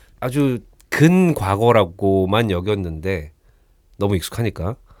 아주 근 과거라고만 여겼는데 너무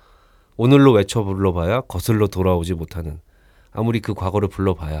익숙하니까. 오늘로 외쳐 불러봐야 거슬러 돌아오지 못하는, 아무리 그 과거를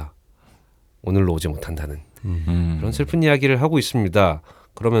불러봐야 오늘로 오지 못한다는 그런 슬픈 이야기를 하고 있습니다.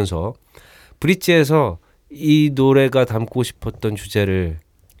 그러면서 브릿지에서 이 노래가 담고 싶었던 주제를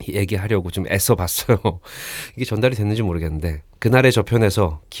얘기하려고 좀 애써봤어요. 이게 전달이 됐는지 모르겠는데, 그날의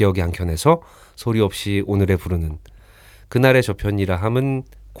저편에서 기억의 한 켠에서 소리 없이 오늘에 부르는, 그날의 저편이라 함은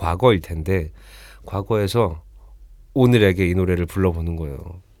과거일 텐데 과거에서 오늘에게 이 노래를 불러보는 거예요.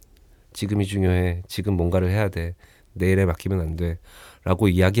 지금이 중요해. 지금 뭔가를 해야 돼. 내일에 맡기면 안 돼. 라고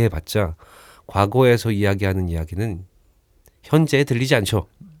이야기해봤자 과거에서 이야기하는 이야기는 현재에 들리지 않죠.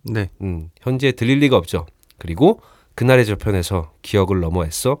 네. 현재에 들릴 리가 없죠. 그리고 그날의 저편에서 기억을 넘어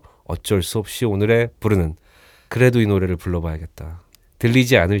애써 어쩔 수 없이 오늘에 부르는, 그래도 이 노래를 불러봐야겠다.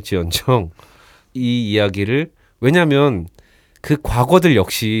 들리지 않을지언정 이 이야기를, 왜냐하면 그 과거들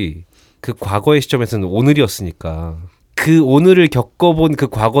역시 그 과거의 시점에서는 오늘이었으니까 그 오늘을 겪어본 그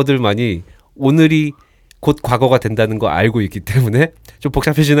과거들만이 오늘이 곧 과거가 된다는 거 알고 있기 때문에 좀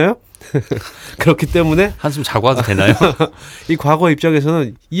복잡해지나요? 그렇기 때문에 한숨 자고 와도 되나요? 이 과거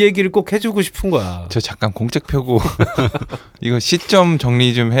입장에서는 이 얘기를 꼭 해주고 싶은 거야. 저 잠깐 공책 펴고 이거 시점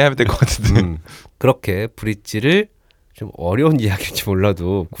정리 좀 해야 될 것 같은데. 그렇게 브릿지를 좀 어려운 이야기일지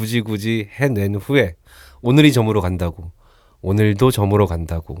몰라도 굳이 해낸 후에 오늘이 저물어 간다고, 오늘도 저물어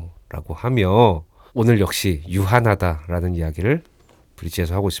간다고 라고 하며 오늘 역시 유한하다라는 이야기를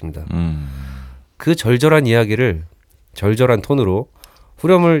브릿지에서 하고 있습니다. 그 절절한 이야기를 절절한 톤으로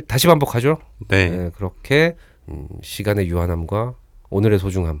후렴을 다시 반복하죠. 네. 그렇게 시간의 유한함과 오늘의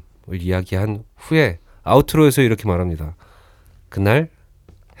소중함을 이야기한 후에 아우트로에서 이렇게 말합니다. 그날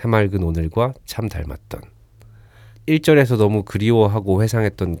해맑은 오늘과 참 닮았던, 1절에서 너무 그리워하고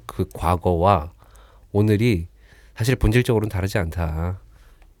회상했던 그 과거와 오늘이 사실 본질적으로는 다르지 않다.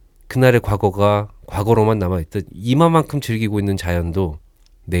 그날의 과거가 과거로만 남아있듯 이마만큼 즐기고 있는 자연도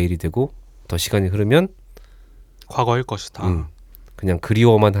내일이 되고 더 시간이 흐르면 과거일 것이다. 그냥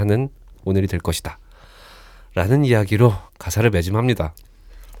그리워만 하는 오늘이 될 것이다. 라는 이야기로 가사를 매짐합니다.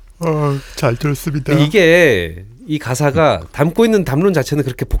 잘 들었습니다. 이게 이 가사가 담고 있는 담론 자체는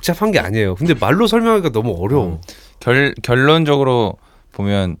그렇게 복잡한 게 아니에요. 근데 말로 설명하기가 너무 어려워. 결론적으로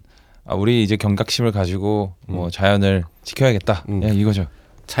보면 우리 이제 경각심을 가지고 뭐 자연을 지켜야겠다. 예, 이거죠.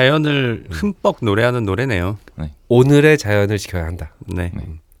 자연을 흠뻑 노래하는 노래네요. 오늘의 자연을 지켜야 한다. 네.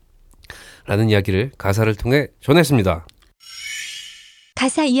 라는 이야기를 가사를 통해 전했습니다.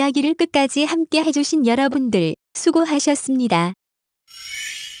 가사 이야기를 끝까지 함께 해주신 여러분들 수고하셨습니다.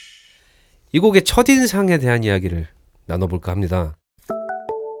 이 곡의 첫인상에 대한 이야기를 나눠볼까 합니다.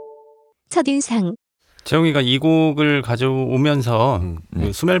 첫인상. 재용이가 이 곡을 가져오면서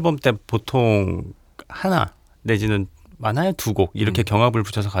그 수멜범 때 보통 하나 내지는 많아야 두 곡 이렇게 경합을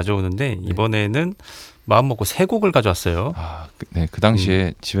붙여서 가져오는데 이번에는 마음 먹고 세 곡을 가져왔어요. 그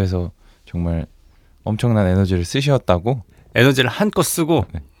당시에 집에서 정말 엄청난 에너지를 쓰셨다고. 에너지를 한껏 쓰고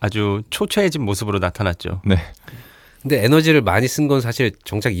아주 초췌해진 모습으로 나타났죠. 네. 근데 에너지를 많이 쓴 건 사실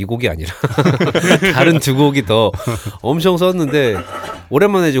정작 이 곡이 아니라 다른 두 곡이 더 엄청 썼는데,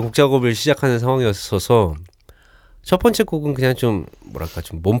 오랜만에 이제 곡 작업을 시작하는 상황이었어서 첫 번째 곡은 그냥 좀 뭐랄까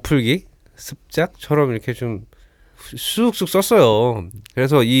좀 몸풀기 습작처럼 이렇게 좀 쑥쑥 썼어요.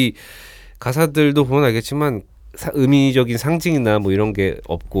 그래서 이 가사들도 보면 알겠지만 의미적인 상징이나 뭐 이런 게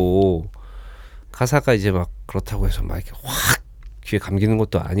없고, 가사가 이제 막 그렇다고 해서 막 이렇게 확 귀에 감기는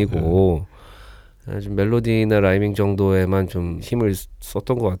것도 아니고 좀 멜로디나 라이밍 정도에만 좀 힘을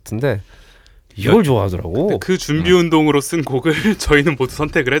썼던 것 같은데 이걸 좋아하더라고. 그 준비 운동으로 쓴 곡을 저희는 모두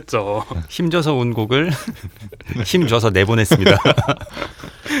선택을 했죠. 힘줘서 온 곡을 힘줘서 내보냈습니다.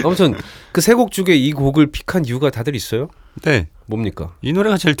 아무튼 그 세 곡 중에 이 곡을 픽한 이유가 다들 있어요? 네. 뭡니까? 이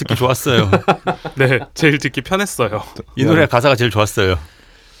노래가 제일 듣기 좋았어요. 네, 제일 듣기 편했어요. 이 노래 가사가 제일 좋았어요.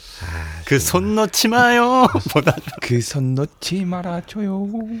 그 손 놓지 마요. 보다 그 손 놓지 말아줘요.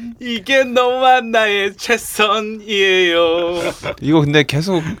 이게 너와 나의 최선이에요. 이거 근데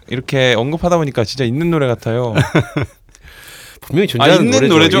계속 이렇게 언급하다 보니까 진짜 있는 노래 같아요. 분명히 존재하는 있는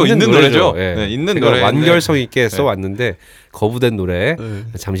노래죠. 있는 노래죠. 예. 네, 있는 제가 노래인데. 완결성 있게 써왔는데 거부된 노래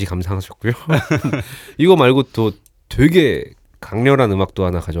잠시 감상하셨고요. 이거 말고 또 되게 강렬한 음악도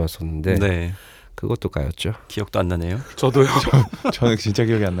하나 가져왔었는데 네. 그것도 까였죠. 기억도 안 나네요. 저도요. 저는 진짜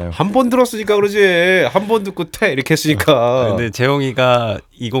기억이 안 나요. 한 번 들었으니까 그러지. 한 번 듣고 퇴 이렇게 했으니까. 근데 재용이가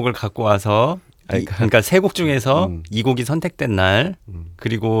이 곡을 갖고 와서 그러니까 세 곡 중에서 이 곡이 선택된 날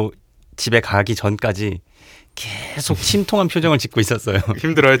그리고 집에 가기 전까지 계속 심통한 표정을 짓고 있었어요.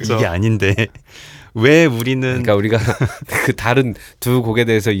 힘들어했죠. 이게 아닌데 왜 우리는 그러니까 우리가 그 다른 두 곡에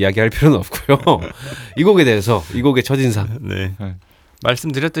대해서 이야기할 필요는 없고요. 이 곡에 대해서 이 곡의 첫인상. 네.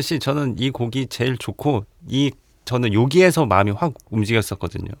 말씀드렸듯이 저는 이 곡이 제일 좋고 이 저는 여기에서 마음이 확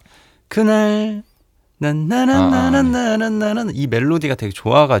움직였었거든요. 그날 난나나나나나나나는 이 멜로디가 되게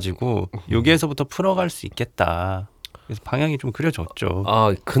좋아가지고 여기에서부터 풀어갈 수 있겠다. 그래서 방향이 좀 그려졌죠.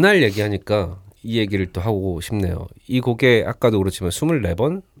 아, 그날 얘기하니까 이 얘기를 또 하고 싶네요. 이 곡에 아까도 그렇지만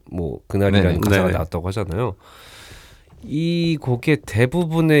 24번 뭐 그날이라는 네네. 가사가 네네. 나왔다고 하잖아요. 이 곡의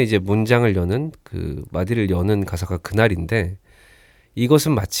대부분의 이제 문장을 여는 그 마디를 여는 가사가 그날인데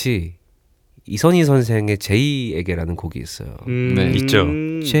이것은 마치 이선희 선생의 제이에게라는 곡이 있어요. 네, 있죠.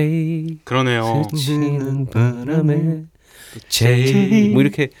 제이 그러네요. 스치는 바람에 제이 뭐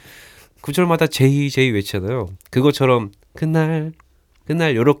이렇게 구절마다 제이 제이 외치잖아요. 그것처럼 그날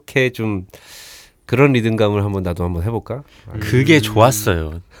요렇게 좀 그런 리듬감을 나도 한번 해볼까? 그게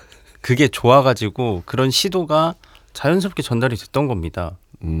좋았어요. 그게 좋아가지고 그런 시도가 자연스럽게 전달이 됐던 겁니다.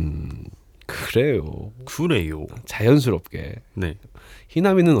 그래요. 그래요. 자연스럽게. 네.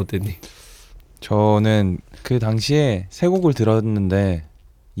 희남이는 어땠니? 저는 그 당시에 세 곡을 들었는데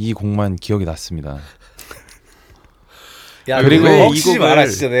이 곡만 기억이 났습니다. 야, 그리고 왜 이 이 곡을 곡을- 알아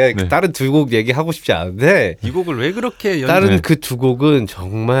진짜 내가 네. 다른 두 곡 얘기하고 싶지 않은데 이 곡을 왜 그렇게 다른 네. 그 두 곡은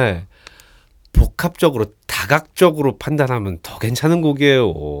정말 복합적으로 다각적으로 판단하면 더 괜찮은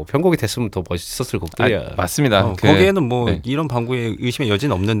곡이에요. 편곡이 됐으면 더 멋있었을 곡들이야. 맞습니다. 거기에는 뭐 네. 이런 방구에 의심의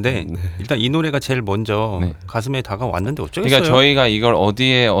여지는 없는데 일단 이 노래가 제일 먼저 네. 가슴에 다가왔는데 어쩌겠어요. 그러니까 저희가 이걸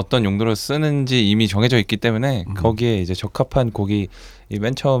어디에 어떤 용도로 쓰는지 이미 정해져 있기 때문에 거기에 이제 적합한 곡이 이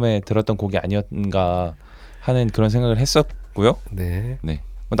맨 처음에 들었던 곡이 아니었는가 하는 그런 생각을 했었고요. 네. 네.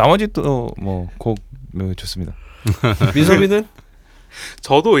 나머지 또 뭐 곡 좋습니다. 민섭이는?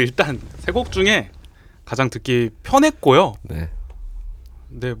 저도 일단 세 곡 중에 가장 듣기 편했고요. 네.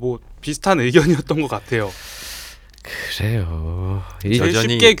 근데 뭐 비슷한 의견이었던 것 같아요. 그래요. 제일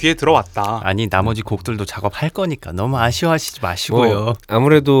여전히- 쉽게 귀에 들어왔다. 아니 나머지 곡들도 작업할 거니까 너무 아쉬워하시지 마시고요. 뭐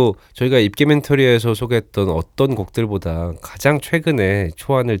아무래도 저희가 입게멘터리에서 소개했던 어떤 곡들보다 가장 최근에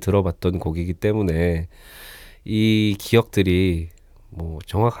초안을 들어봤던 곡이기 때문에 이 기억들이 뭐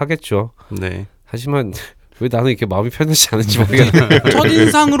정확하겠죠. 네. 하지만 왜 나는 이렇게 마음이 편하지 않은지 모르겠네.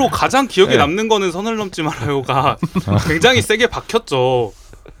 첫인상으로 가장 기억에 네. 남는 거는 선을 넘지 말아요가 굉장히 세게 박혔죠.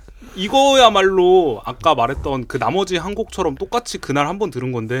 이거야말로 아까 말했던 그 나머지 한 곡처럼 똑같이 그날 한 번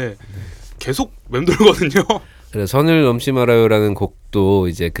들은 건데 계속 맴돌거든요. 그래, 선을 넘지 말아요라는 곡도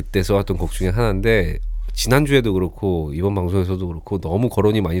이제 그때 써왔던 곡 중에 하나인데 지난주에도 그렇고 이번 방송에서도 그렇고 너무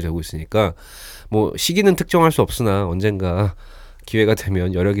거론이 많이 되고 있으니까 뭐 시기는 특정할 수 없으나 언젠가 기회가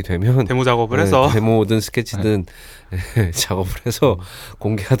되면 여력이 되면 데모 작업을 네, 해서 데모든 스케치든 작업을 해서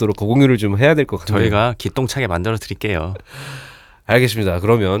공개하도록 공유를 좀 해야 될 것 같네요. 저희가 기똥차게 만들어 드릴게요. 알겠습니다.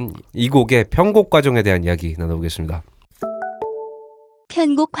 그러면 이 곡의 편곡 과정에 대한 이야기 나눠보겠습니다.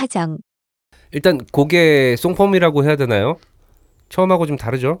 편곡 과정. 일단 곡의 송폼이라고 해야 되나요? 처음하고 좀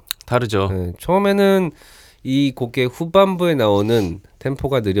다르죠? 다르죠. 네, 처음에는 이 곡의 후반부에 나오는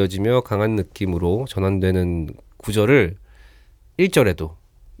템포가 느려지며 강한 느낌으로 전환되는 구절을 1절에도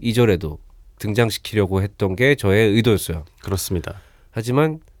 2절에도 등장시키려고 했던 게 저의 의도였어요. 그렇습니다.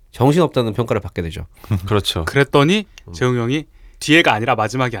 하지만 정신없다는 평가를 받게 되죠. 그렇죠. 그랬더니 재웅 형이 뒤에가 아니라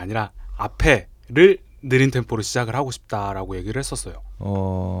마지막이 아니라 앞에를 느린 템포로 시작을 하고 싶다라고 얘기를 했었어요.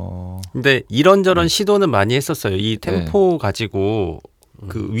 근데 이런저런 시도는 많이 했었어요. 이 템포 가지고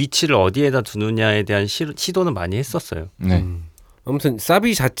그 위치를 어디에다 두느냐에 대한 시도는 많이 했었어요. 네. 아무튼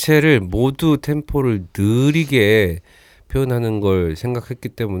사비 자체를 모두 템포를 느리게 표현하는 걸 생각했기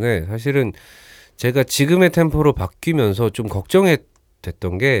때문에 사실은 제가 지금의 템포로 바뀌면서 좀 걱정이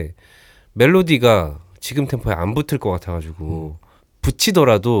됐던 게 멜로디가 지금 템포에 안 붙을 것 같아가지고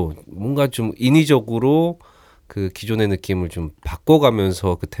붙이더라도 뭔가 좀 인위적으로 그 기존의 느낌을 좀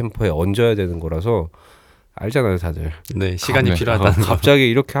바꿔가면서 그 템포에 얹어야 되는 거라서 알잖아요 다들. 네, 시간이 네. 필요하다는 거. 갑자기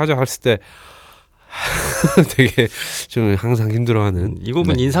이렇게 하자 했을 때 되게 좀 항상 힘들어하는. 이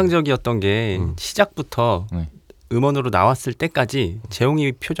곡은 네. 인상적이었던 게 시작부터 네. 음원으로 나왔을 때까지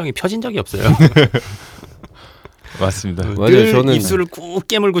재홍이 표정이 펴진 적이 없어요. 맞습니다. 맞아요. 늘 저는 입술을 꾹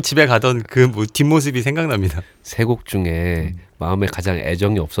깨물고 집에 가던 그 뒷모습이 생각납니다. 세 곡 중에 마음에 가장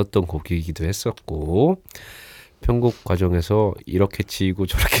애정이 없었던 곡이기도 했었고 편곡 과정에서 이렇게 치이고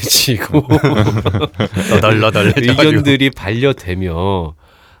저렇게 치이고 너덜너덜 의견들이 반려되며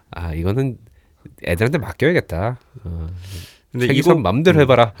아 이거는 애들한테 맡겨야겠다. 근데 이 책이선 곡 맘대로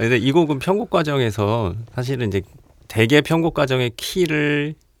해봐라. 근데 이 곡은 편곡 과정에서 사실은 이제 대개 편곡 과정의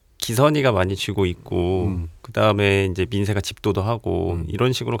키를 기선이가 많이 쥐고 있고 그 다음에 이제 민세가 집도도 하고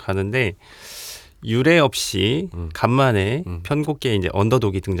이런 식으로 가는데 유례 없이 간만에 편곡계에 이제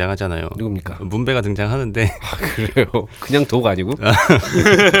언더독이 등장하잖아요. 누굽니까? 문배가 등장하는데 아, 그래요. 그냥 독 아니고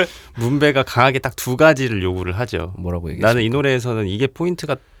문배가 강하게 딱 두 가지를 요구를 하죠. 뭐라고 얘기했어요? 나는 이 노래에서는 이게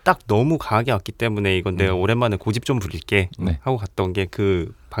포인트가 딱 너무 강하게 왔기 때문에 이건 내가 오랜만에 고집 좀 부릴게 네. 하고 갔던 게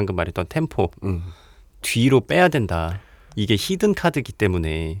그 방금 말했던 템포. 음. 뒤로 빼야 된다. 이게 히든 카드이기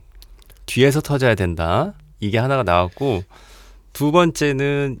때문에 뒤에서 터져야 된다. 이게 하나가 나왔고 두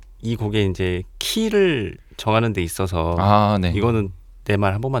번째는 이 곡에 이제 키를 정하는 데 있어서 네. 이거는 내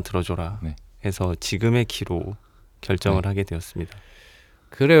말 한 번만 들어줘라 네. 해서 지금의 키로 결정을 하게 되었습니다.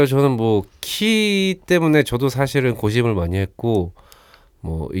 그래요. 저는 뭐 키 때문에 저도 사실은 고심을 많이 했고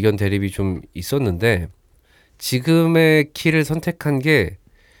뭐 의견 대립이 좀 있었는데 지금의 키를 선택한 게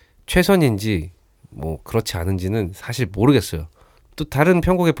최선인지 뭐 그렇지 않은지는 사실 모르겠어요. 또 다른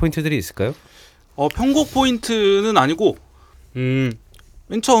편곡의 포인트들이 있을까요? 편곡 포인트는 아니고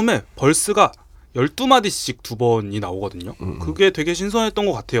맨 처음에 벌스가 12마디씩 2번이 나오거든요. 그게 되게 신선했던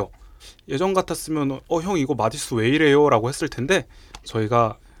것 같아요. 예전 같았으면 형 이거 마디수 왜 이래요? 라고 했을 텐데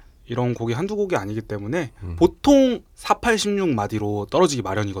저희가 이런 곡이 한두 곡이 아니기 때문에 보통 48, 16마디로 떨어지기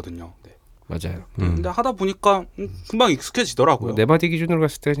마련이거든요. 네. 맞아요. 근데 하다 보니까 금방 익숙해지더라고요. 네 마디 기준으로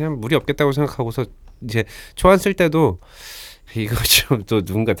갔을 때 그냥 무리 없겠다고 생각하고서 이제 초안 쓸 때도 이거 좀 또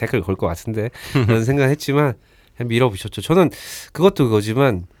누군가 태클 걸 것 같은데 그런 생각했지만 그냥 밀어붙였죠. 저는 그것도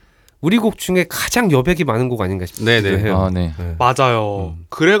그거지만 우리 곡 중에 가장 여백이 많은 곡 아닌가 싶기도 네네. 해요. 네. 네. 맞아요.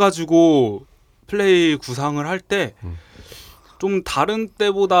 그래가지고 플레이 구상을 할 때 좀 다른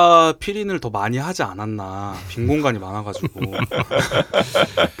때보다 필인을 더 많이 하지 않았나. 빈 공간이 많아가지고.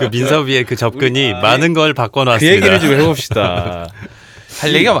 그 민섭이의 그 접근이 많은 걸 그 바꿔놨습니다. 얘기를 좀 해봅시다.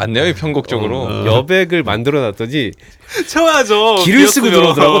 할 얘기가 많네요, 이 편곡적으로. 여백을 만들어놨더니 채워야죠. 길을 쓰고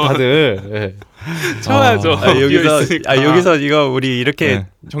비었고요. 들어오더라고 다들. 네. 채워야죠. 여기서 이거 우리 이렇게 네.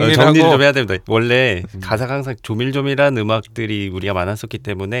 정리를 정리를 하고. 좀 해야 됩니다. 원래 가사가 항상 조밀조밀한 음악들이 우리가 많았었기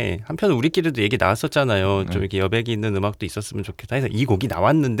때문에 한편 우리끼리도 얘기 나왔었잖아요. 좀 이렇게 여백이 있는 음악도 있었으면 좋겠다 해서 이 곡이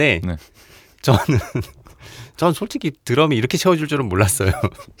나왔는데 네. 전 솔직히 드럼이 이렇게 채워줄 줄은 몰랐어요.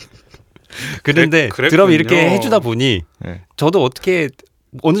 그런데 그랬군요. 드럼이 이렇게 해주다 보니 네. 저도 어떻게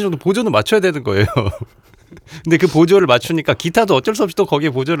어느 정도 보조는 맞춰야 되는 거예요. 근데 그 보조를 맞추니까 기타도 어쩔 수 없이 또 거기에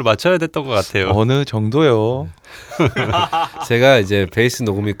보조를 맞춰야 됐던 것 같아요. 어느 정도요? 제가 이제 베이스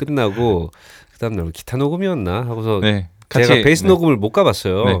녹음이 끝나고 그다음 날 기타 녹음이었나 하고서 네. 제가 베이스 네. 녹음을 못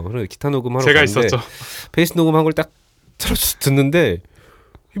가봤어요. 네. 그래서 기타 녹음하러 제가 갔는데 있었죠. 베이스 녹음한 걸 딱 듣는데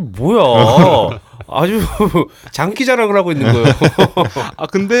이게 뭐야? 아주 장기 자랑을 하고 있는 거예요.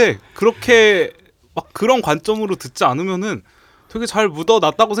 근데 그렇게 막 그런 관점으로 듣지 않으면은 되게 잘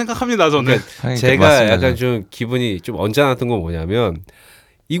묻어놨다고 생각합니다. 저는. 그러니까 제가 맞습니다. 약간 좀 기분이 좀 언짢았던 건 뭐냐면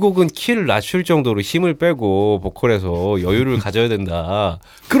이 곡은 키를 낮출 정도로 힘을 빼고 보컬에서 여유를 가져야 된다.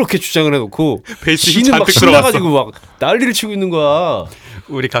 그렇게 주장을 해놓고 베이스 지는 막 잔뜩 들어갔어. 신나가지고 막 난리를 치고 있는 거야.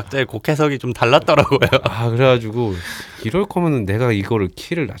 우리 각자의 곡 해석이 좀 달랐더라고요. 그래가지고 이럴 거면은 내가 이거를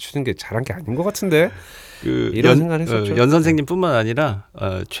키를 낮추는 게 잘한 게 아닌 것 같은데. 그 이런 생각을 했었죠. 연 선생님뿐만 아니라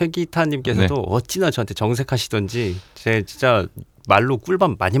최기타님께서도 네. 어찌나 저한테 정색하시던지 제 진짜 말로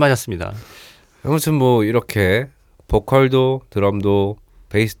꿀밤 많이 맞았습니다. 아무튼 뭐 이렇게 보컬도 드럼도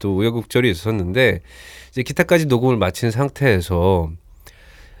베이스도 우여곡절이 있었는데 이제 기타까지 녹음을 마친 상태에서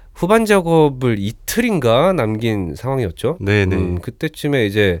후반 작업을 이틀인가 남긴 상황이었죠. 네네. 그때쯤에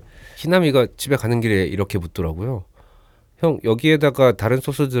이제 희남이가 집에 가는 길에 이렇게 묻더라고요. 형 여기에다가 다른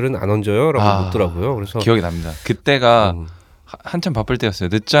소스들은 안 얹어요? 라고 묻더라고요. 그래서 기억이 납니다. 그때가 음, 한참 바쁠 때였어요.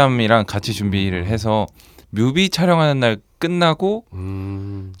 늦잠이랑 같이 준비를 해서 뮤비 촬영하는 날 끝나고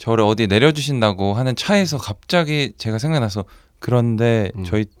저를 어디 내려주신다고 하는 차에서 갑자기 제가 생각나서 그런데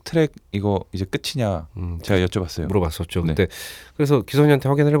저희 트랙 이거 이제 끝이냐 제가 여쭤봤어요. 물어봤었죠. 네. 그때 그래서 기선이한테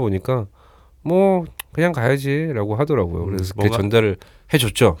확인을 해보니까 뭐 그냥 가야지라고 하더라고요. 그래서 그 뭔가- 전달을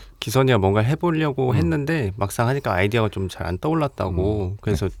해줬죠. 기선이가 뭔가 해보려고 했는데 막상 하니까 아이디어가 좀 잘 안 떠올랐다고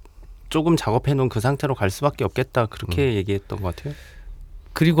그래서 조금 작업해 놓은 그 상태로 갈 수밖에 없겠다 그렇게 얘기했던 것 같아요.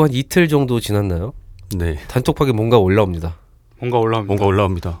 그리고 한 이틀 정도 지났나요? 네, 단톡방에 뭔가 올라옵니다. 뭔가 올라옵니다. 뭔가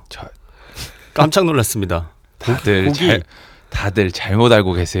올라옵니다. 깜짝 놀랐습니다. 다들 잘못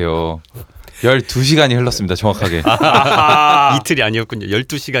알고 계세요. 12시간이 흘렀습니다. 정확하게. 이틀이 아니었군요.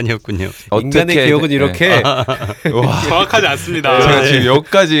 12시간이었군요. 인간의 기억은 이렇게 와, 정확하지 않습니다. 제가 지금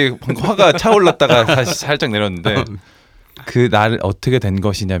여기까지 화가 차올랐다가 다시 살짝 내렸는데 그 날 어떻게 된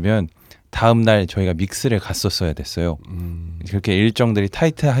것이냐면 다음 날 저희가 믹스를 갔었어야 됐어요. 그렇게 일정들이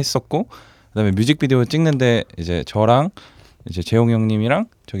타이트했었고 그다음에 뮤직비디오 찍는데 이제 저랑 이제 재용 형님이랑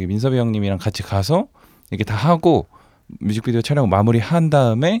저기 민섭이 형님이랑 같이 가서 이렇게 다 하고 뮤직비디오 촬영 마무리한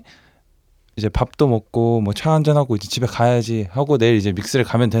다음에 이제 밥도 먹고 뭐 차 한잔 하고 이제 집에 가야지 하고 내일 이제 믹스를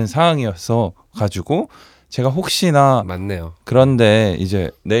가면 되는 상황이었어 가지고 제가 혹시나 맞네요. 그런데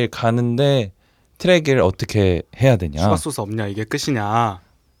이제 내일 가는데 트랙을 어떻게 해야 되냐. 추가 소스 없냐 이게 끝이냐.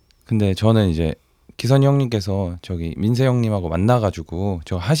 근데 저는 이제 기선이 형님께서 저기 민세 형님하고 만나가지고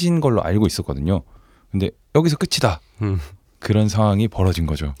저 하신 걸로 알고 있었거든요. 근데 여기서 끝이다. 그런 상황이 벌어진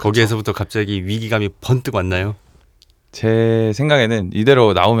거죠. 거기에서부터 갑자기 위기감이 번뜩 왔나요? 제 생각에는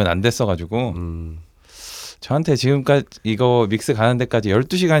이대로 나오면 안 됐어가지고 저한테 지금까지 이거 믹스 가는 데까지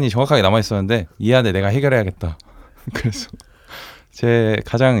 12시간이 정확하게 남아있었는데 이 안에 내가 해결해야겠다. 그래서 제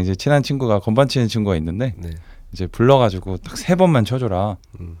가장 이제 친한 친구가 건반 치는 친구가 있는데 네. 이제 불러가지고 딱 3번만 쳐줘라.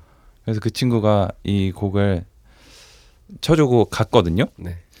 그래서 그 친구가 이 곡을 쳐주고 갔거든요.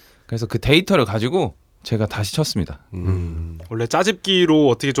 네. 그래서 그 데이터를 가지고 제가 다시 쳤습니다. 원래 짜집기로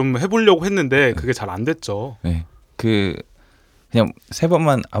어떻게 좀 해보려고 했는데 그게 잘 안 됐죠. 네. 그 그냥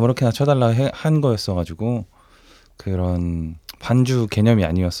 3번만 아무렇게나 쳐달라 한 거였어가지고 그런 반주 개념이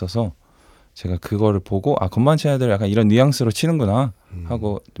아니었어서 제가 그거를 보고 아 건반 치는 애들 약간 이런 뉘앙스로 치는구나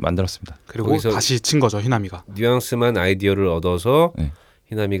하고 만들었습니다. 그리고 거기서 다시 친 거죠 희남이가. 뉘앙스만 아이디어를 얻어서 네.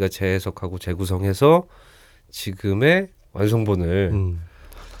 희남이가 재해석하고 재구성해서 지금의 완성본을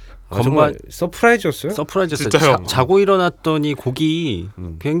정말 서프라이즈였어요. 서프라이즈였어요. 진짜요? 자고 일어났더니 곡이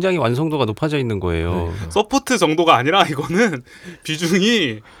굉장히 완성도가 높아져 있는 거예요. 서포트 정도가 아니라 이거는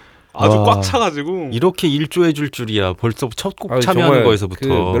비중이 아주 와. 꽉 차가지고 이렇게 일조해 줄 줄이야. 벌써 첫 곡 아니, 참여하는 정말 거에서부터.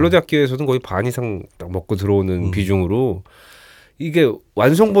 그 멜로디 악기에서는 거의 반 이상 딱 먹고 들어오는 음. 비중으로 이게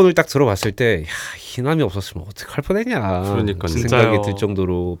완성본을 딱 들어봤을 때 야, 희남이 없었으면 어떡할 뻔했냐 그러니까요. 그 진짜요. 생각이 들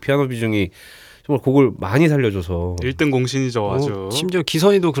정도로 피아노 비중이 정말 곡을 많이 살려줘서 1등 공신이죠 아주. 심지어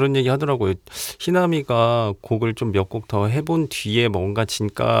기선이도 그런 얘기 하더라고요. 희남이가 곡을 좀 몇 곡 더 해본 뒤에 뭔가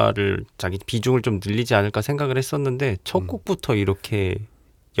진가를 자기 비중을 좀 늘리지 않을까 생각을 했었는데 첫 곡부터 이렇게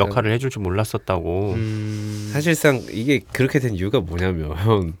역할을 해줄 줄 몰랐었다고. 사실상 이게 그렇게 된 이유가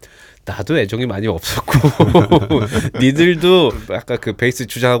뭐냐면 나도 애정이 많이 없었고 니들도 아까 그 베이스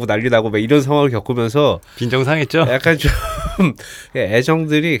주장하고 난리 나고 막 이런 상황을 겪으면서 빈정상했죠? 약간 좀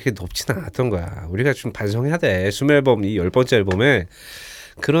애정들이 그렇게 높지는 않았던 거야. 우리가 좀 반성해야 돼. 숨 앨범 이 10번째 앨범에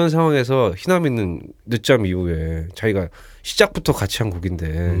그런 상황에서 희남이는 늦잠 이후에 자기가 시작부터 같이 한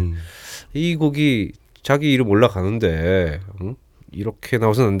곡인데 이 곡이 자기 이름 올라가는데 응? 이렇게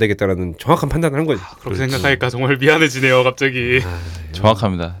나와서는 안 되겠다라는 정확한 판단을 한 거지. 그렇게 생각하니까 정말 미안해지네요 갑자기.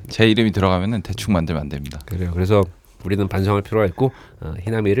 정확합니다. 제 이름이 들어가면은 대충 만들면 안 됩니다. 그래요. 그래서 우리는 반성할 필요가 있고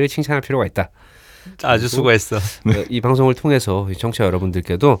희남이를 칭찬할 필요가 있다. 아주 수고했어. 이 방송을 통해서 청취자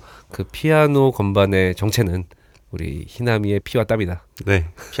여러분들께도 그 피아노 건반의 정체는 우리 희남이의 피와 땀이다. 네,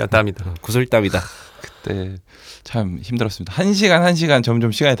 피와 땀이다. 구슬땀이다. 그때 참 힘들었습니다. 1시간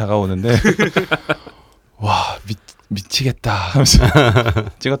점점 시간이 다가오는데 와 미치겠다 하면서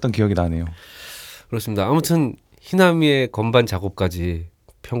찍었던 기억이 나네요. 그렇습니다. 아무튼 희남이의 건반 작업까지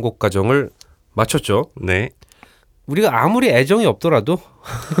편곡 과정을 마쳤죠. 네. 우리가 아무리 애정이 없더라도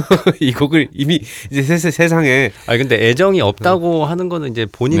이 곡을 이미 이제 세상에 근데 애정이 없다고 하는 거는 이제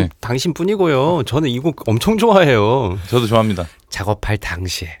본인 네. 당신뿐이고요. 저는 이 곡 엄청 좋아해요. 저도 좋아합니다. 작업할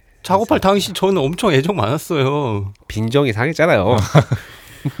당시에 작업할 당시 저는 엄청 애정 많았어요. 빈정이 상했잖아요.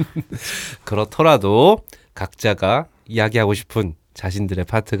 그렇더라도 각자가 이야기하고 싶은 자신들의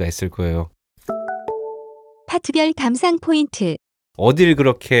파트가 있을 거예요. 파트별 감상 포인트. 어딜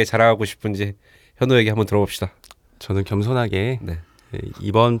그렇게 자랑하고 싶은지 현우에게 한번 들어봅시다. 저는 겸손하게 네.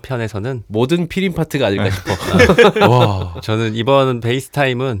 이번 편에서는 모든 필인 파트가 아닐까 싶어. 와 저는 이번 베이스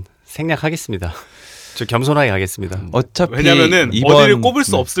타임은 생략하겠습니다. 저 겸손하게 가겠습니다. 어차피 왜냐면은 이번 어디를 꼽을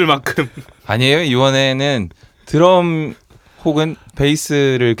수 없을 만큼 아니에요. 이번에는 드럼 혹은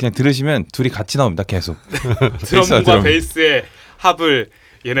베이스를 그냥 들으시면 둘이 같이 나옵니다. 계속. 드럼과 드럼. 베이스의 합을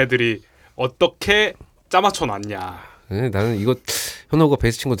얘네들이 어떻게 짜맞춰 놨냐. 네, 나는 이거 현우가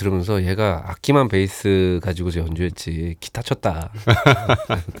베이스 친 거 들으면서 얘가 악기만 베이스 가지고 연주했지 기타 쳤다.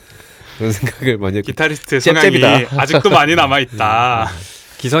 그런 생각을 많이 했고. 기타리스트의 성향이 잽잽이다. 아직도 많이 남아있다.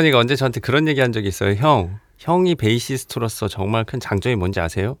 기선이가 언제 저한테 그런 얘기 한 적이 있어요. 형이 베이시스트로서 정말 큰 장점이 뭔지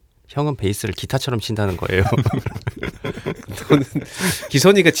아세요? 형은 베이스를 기타처럼 친다는 거예요.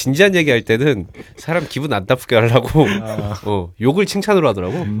 기선이가 진지한 얘기할 때는 사람 기분 안 나쁘게 하려고 욕을 칭찬으로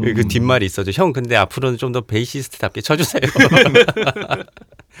하더라고. 그 뒷말이 있어죠. 형 근데 앞으로는 좀 더 베이시스트답게 쳐주세요.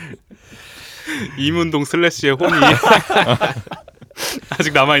 이문동 슬래시의 혼이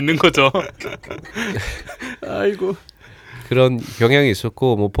아직 남아있는 거죠. 아이고. 그런 경향이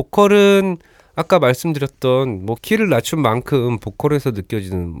있었고 뭐 보컬은 아까 말씀드렸던 뭐 키를 낮춘 만큼 보컬에서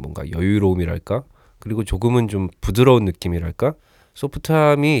느껴지는 뭔가 여유로움이랄까 그리고 조금은 좀 부드러운 느낌이랄까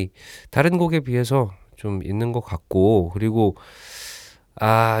소프트함이 다른 곡에 비해서 좀 있는 것 같고 그리고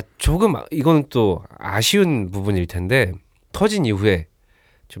조금 이건 또 아쉬운 부분일 텐데 터진 이후에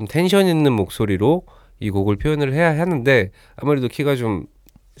좀 텐션 있는 목소리로 이 곡을 표현을 해야 하는데 아무래도 키가 좀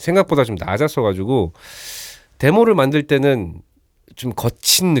생각보다 좀 낮았어가지고 데모를 만들 때는 좀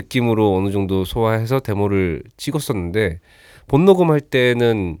거친 느낌으로 어느 정도 소화해서 데모를 찍었었는데 본 녹음할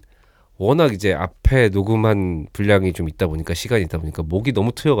때는 워낙 이제 앞에 녹음한 분량이 좀 있다 보니까 시간이 있다 보니까 목이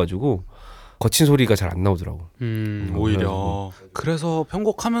너무 트여가지고 거친 소리가 잘 안 나오더라고. 오히려 그래서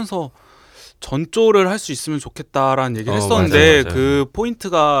편곡하면서 전조를 할 수 있으면 좋겠다라는 얘기를 했었는데 맞아요, 맞아요. 그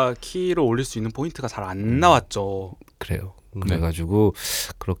포인트가 키를 올릴 수 있는 포인트가 잘 안 나왔죠. 그래요. 네. 그래가지고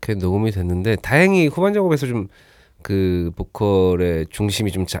그렇게 녹음이 됐는데 다행히 후반 작업에서 좀 그 보컬의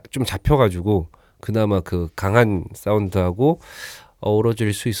중심이 좀 잡혀가지고 그나마 그 강한 사운드하고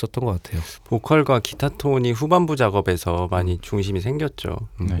어우러질 수 있었던 것 같아요. 보컬과 기타 톤이 후반부 작업에서 많이 중심이 생겼죠.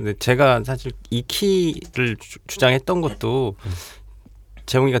 네. 근데 제가 사실 이 키를 주장했던 것도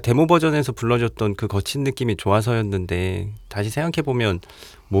재홍이가 데모 버전에서 불러줬던 그 거친 느낌이 좋아서였는데 다시 생각해 보면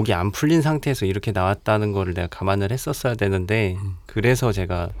목이 안 풀린 상태에서 이렇게 나왔다는 거를 내가 감안을 했었어야 되는데 그래서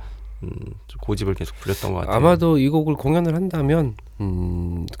제가 고집을 계속 부렸던 것 같아요. 아마도 이 곡을 공연을 한다면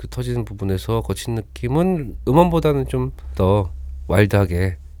그 터지는 부분에서 거친 느낌은 음원보다는 좀 더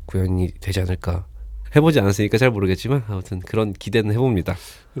와일드하게 구현이 되지 않을까. 해보지 않았으니까 잘 모르겠지만 아무튼 그런 기대는 해봅니다.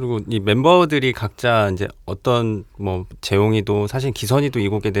 그리고 이 멤버들이 각자 이제 어떤 뭐 재홍이도 사실 기선이도 이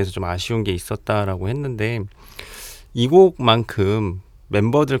곡에 대해서 좀 아쉬운 게 있었다라고 했는데 이 곡만큼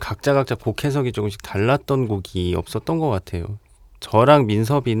멤버들 각자 곡 해석이 조금씩 달랐던 곡이 없었던 것 같아요. 저랑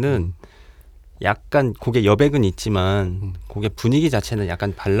민섭이는 약간 곡의 여백은 있지만 곡의 분위기 자체는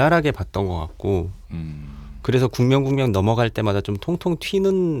약간 발랄하게 봤던 것 같고 그래서 국명 넘어갈 때마다 좀 통통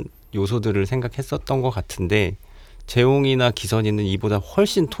튀는 요소들을 생각했었던 것 같은데 재홍이나 기선이는 이보다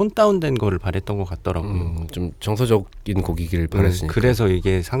훨씬 톤 다운된 거를 바랬던 것 같더라고요. 좀 정서적인 곡이길 바랬으니까. 그래서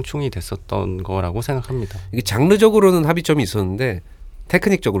이게 상충이 됐었던 거라고 생각합니다. 이게 장르적으로는 합의점이 있었는데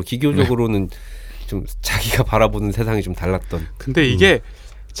테크닉적으로 기교적으로는 좀 자기가 바라보는 세상이 좀 달랐던. 근데 이게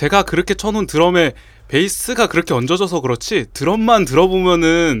제가 그렇게 쳐놓은 드럼에 베이스가 그렇게 얹어져서 그렇지 드럼만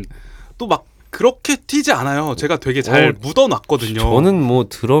들어보면은 또 막 그렇게 튀지 않아요. 제가 되게 잘 묻어놨거든요. 저는 뭐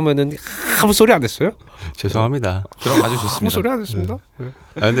들으면은 아무 소리 안 했어요. 죄송합니다. 그럼 아주 아무 좋습니다. 소리 안 했습니다.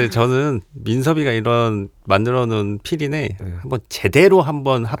 근데 저는 민섭이가 이런 만들어놓은 필인에 한번 제대로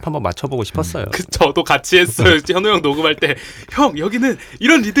한번 합 한번 맞춰보고 싶었어요. 저도 같이 했어요. 현우 형 녹음할 때 형 여기는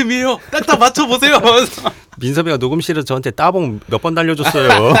이런 리듬이에요. 딱딱 맞춰보세요 하면서 민섭이가 녹음실에서 저한테 따봉 몇 번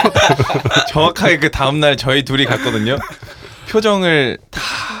날려줬어요. 정확하게 그 다음 날 저희 둘이 갔거든요. 표정을 다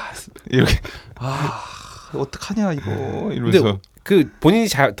이렇게 어떡하냐 이거 이러면서. 근데 그 본인이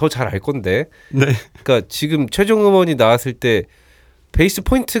더 잘 알 건데. 네. 그러니까 지금 최종 음원이 나왔을 때 베이스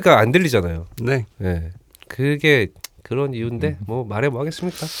포인트가 안 들리잖아요. 네. 네. 그게 그런 이유인데 뭐 말해 뭐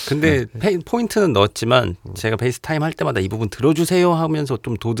하겠습니까? 근데 포인트는 넣었지만 제가 베이스 타임 할 때마다 이 부분 들어주세요 하면서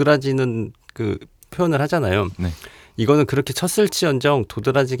좀 도드라지는 그 표현을 하잖아요. 네. 이거는 그렇게 쳤을지언정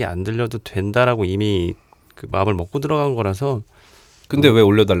도드라지게 안 들려도 된다라고 이미 그 마음을 먹고 들어간 거라서 근데 왜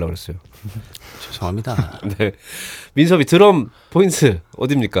올려달라 그랬어요? 죄송합니다. 네. 민섭이 드럼 포인트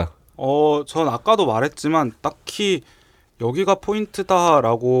어딥니까? 전 아까도 말했지만 딱히 여기가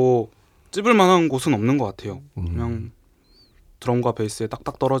포인트다라고 찝을 만한 곳은 없는 것 같아요. 그냥 드럼과 베이스에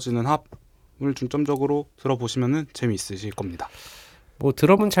딱딱 떨어지는 합을 중점적으로 들어보시면은 재미있으실 겁니다. 뭐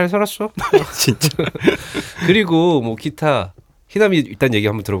드럼은 잘 살았어. 진짜. 그리고 뭐 기타 희남이 일단 얘기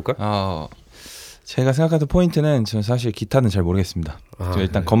한번 들어볼까? 제가 생각하던 포인트는 저는 사실 기타는 잘 모르겠습니다. 아, 저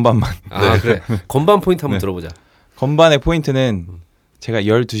일단 그래. 건반만. 그래. 건반 포인트 한번 네. 들어보자. 건반의 포인트는 제가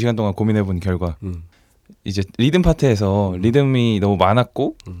 12시간 동안 고민해본 결과 이제 리듬 파트에서 리듬이 너무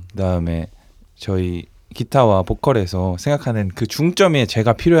많았고 그다음에 저희 기타와 보컬에서 생각하는 그 중점에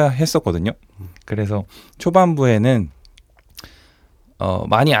제가 필요했었거든요. 그래서 초반부에는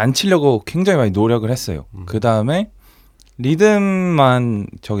많이 안 치려고 굉장히 많이 노력을 했어요. 그다음에 리듬만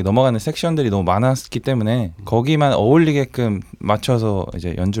저기 넘어가는 섹션들이 너무 많았기 때문에 거기만 어울리게끔 맞춰서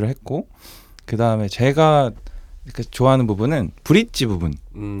이제 연주를 했고 그다음에 제가 좋아하는 부분은 브릿지 부분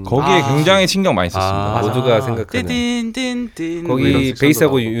거기에 굉장히 신경 많이 썼습니다. 맞아. 모두가 생각하는 띠딘딘딘 거기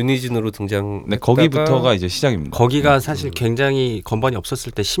베이스하고 유니즌으로 등장. 네, 거기부터가 이제 시작입니다. 거기가 사실 굉장히 건반이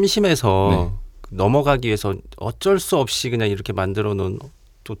없었을 때 심심해서 넘어가기 위해서 어쩔 수 없이 그냥 이렇게 만들어 놓은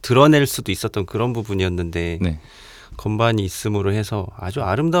또 드러낼 수도 있었던 그런 부분이었는데 네, 건반이 있음으로 해서 아주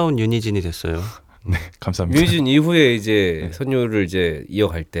아름다운 유니진이 됐어요. 네, 감사합니다. 유니즌 이후에 이제 선율을 이제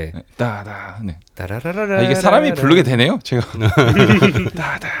이어갈 때 따다, 네. 따라라라라 이게 사람이 부르게 되네요. 제가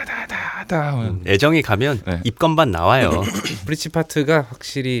따다다다다. 애정이 가면 네. 입건반 나와요. 브릿지 파트가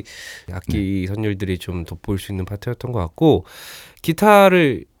확실히 악기 선율들이 좀 돋보일 수 있는 파트였던 것 같고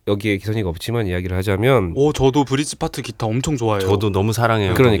기타를 여기에 기선이가 없지만 이야기를 하자면 저도 브릿지 파트 기타 엄청 좋아해요. 저도 너무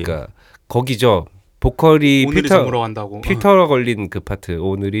사랑해요. 그러니까 거기죠. 보컬이 오늘이 저물어 간다고. 필터가 걸린 그 파트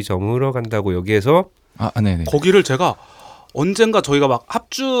오늘이 저물어 간다고 여기에서 네네. 거기를 제가 언젠가 저희가 막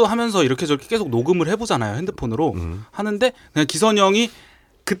합주하면서 이렇게 저렇게 계속 녹음을 해보잖아요. 핸드폰으로 하는데 그냥 기선이 형이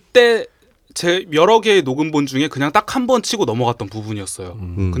그때 제 여러 개의 녹음본 중에 그냥 딱 한 번 치고 넘어갔던 부분이었어요.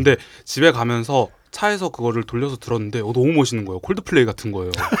 근데 집에 가면서 차에서 그거를 돌려서 들었는데 너무 멋있는 거예요. 콜드플레이 같은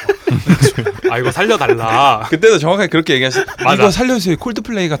거예요. 아 이거 살려달라. 그때도 정확하게 그렇게 얘기했어. 맞아. 이거 살려주세요.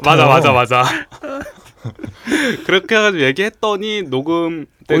 콜드플레이 같아요. 맞아. 그렇게 해가지고 얘기했더니 녹음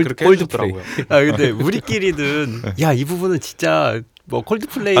때 그렇게 해주더라고요. 아 근데 우리끼리는 야 이 부분은 진짜 뭐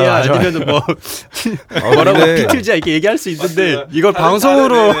콜드플레이야 맞아. 아니면은 뭐 뭐라고 근데- 비틀즈야 이렇게 얘기할 수 있는데 이걸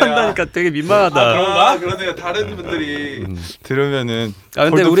방송으로 한다니까 되게 민망하다. 그런가? 그러네요. 다른 분들이 들으면은 아,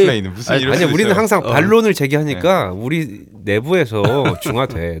 근데 콜드플레이는 무슨 아니, 이럴 아니 수도 우리는 있어요. 항상 반론을 제기하니까 우리 내부에서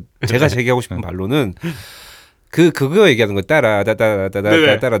중화돼. 제가 제기하고 싶은 반론은 그거 얘기하는 거 따라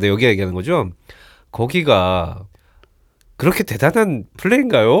여기 얘기하는 거죠. 거기가 그렇게 대단한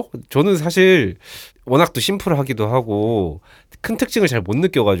플레이인가요? 저는 사실 워낙 또 심플하기도 하고 큰 특징을 잘 못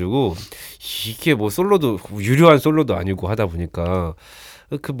느껴가지고 이게 뭐 솔로도 유려한 솔로도 아니고 하다 보니까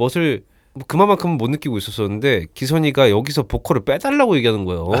그 멋을 그만큼은 못 느끼고 있었었는데 기선이가 여기서 보컬을 빼달라고 얘기하는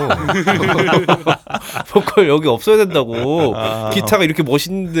거예요. 보컬 여기 없어야 된다고. 기타가 이렇게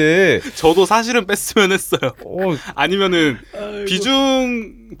멋있는데 저도 사실은 뺐으면 했어요. 아니면은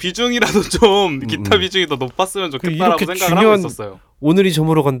비중이라도 좀 기타 비중이 더 높았으면 좋겠다라고 이렇게 생각을 하고 중요한- 있었어요. 오늘이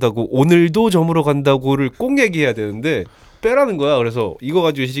저물어 간다고 오늘도 저물어 간다고를 꼭 얘기해야 되는데 빼라는 거야. 그래서 이거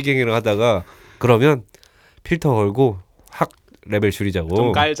가지고 시시갱이를 하다가 그러면 필터 걸고 확 레벨 줄이자고.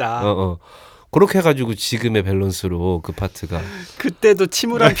 좀 깔자. 그렇게 해가지고 지금의 밸런스로 그 파트가 그때도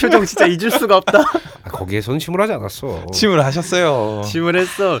침울한 표정 진짜 잊을 수가 없다. 거기에서는 침울하지 않았어. 침을 하셨어요.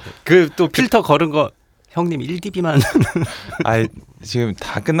 침울했어. 그 또 필터 걸은 거 형님 1dB만 아 지금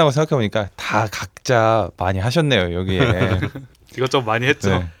다 끝나고 생각해 보니까 다 각자 많이 하셨네요 여기에. 이것저것 많이 했죠.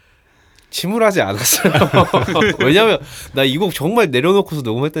 네. 침울하지 않았어요. 왜냐면 나 이 곡 정말 내려놓고서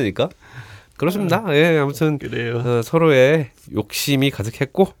녹음했다니까. 그렇습니다. 예, 아무튼 그래요. 서로의 욕심이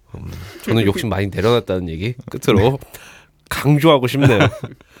가득했고 저는 욕심 많이 내려놨다는 얘기 끝으로 강조하고 싶네요.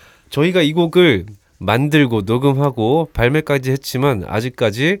 저희가 이 곡을 만들고 녹음하고 발매까지 했지만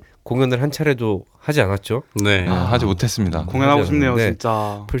아직까지 공연을 한 차례도 하지 않았죠. 네. 하지 못했습니다. 공연하고 싶네요, 네.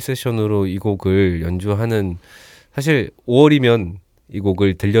 진짜. 풀세션으로 이 곡을 연주하는 사실 5월이면 이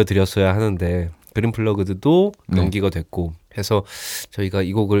곡을 들려드렸어야 하는데 그린 플러그드도 네. 연기가 됐고 해서 저희가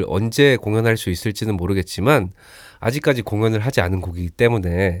이 곡을 언제 공연할 수 있을지는 모르겠지만 아직까지 공연을 하지 않은 곡이기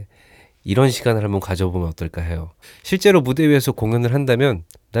때문에 이런 시간을 한번 가져보면 어떨까 해요. 실제로 무대 위에서 공연을 한다면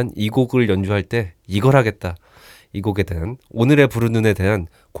난 이 곡을 연주할 때 이걸 하겠다. 이 곡에 대한 오늘의 부르는에 대한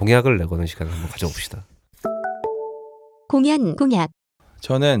공약을 내거는 시간을 한번 가져봅시다. 공약.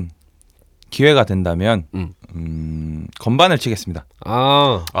 저는 기회가 된다면 건반을 치겠습니다.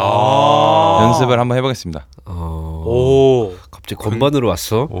 연습을 한번 해보겠습니다. 오, 갑자기 건반으로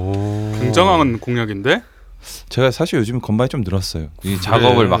왔어. 굉장한 공약인데? 제가 사실 요즘 건반이 좀 늘었어요. 이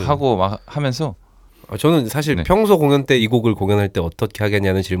작업을 막 하고 막 하면서 저는 사실 네. 평소 공연 때 이 곡을 공연할 때 어떻게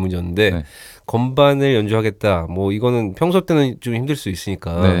하겠냐는 질문이었는데 네. 건반을 연주하겠다. 뭐 이거는 평소 때는 좀 힘들 수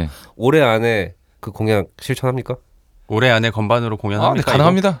있으니까 네. 올해 안에 그 공약 실천합니까? 올해 안에 건반으로 네, 공연합니까?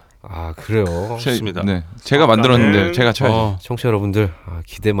 가능합니다. 아 그래요. 좋습니다. 네, 제가 만들었는데 나는- 제가 쳐야죠. 청취자 여러분들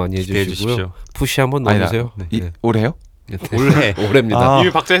기대 많이 기대해 해주시고요. 주십시오. 푸시 한번 아니다. 넣어주세요. 이, 올해요? 네. 올해. 올해입니다. 아.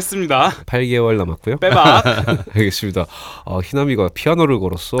 이미 박자했습니다. 8개월 남았고요. 빼박. 알겠습니다. 희남이가 피아노를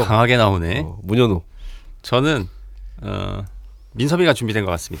걸었어. 강하게 나오네. 문현우. 저는 민섭이가 준비된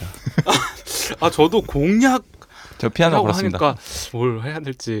것 같습니다. 저도 공약 저 피아노 하고 걸었습니다. 하니까 뭘 해야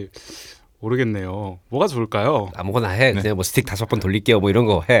될지 모르겠네요. 뭐가 좋을까요? 아무거나 해. 네. 그냥 뭐 스틱 5번 돌릴게요. 뭐 이런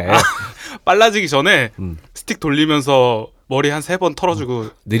거 해. 빨라지기 전에 음. 스틱 돌리면서 머리 한 3번 털어주고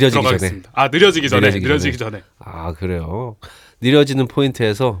느려지기 전에. 들어가겠습니다. 느려지기 전에. 그래요. 느려지는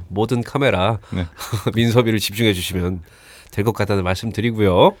포인트에서 모든 카메라 네. 민섭이를 집중해 주시면 될 것 같다는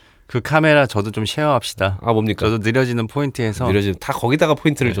말씀드리고요. 그 카메라 저도 좀 쉐어합시다. 뭡니까? 저도 느려지는 포인트에서 느려지는 다 거기다가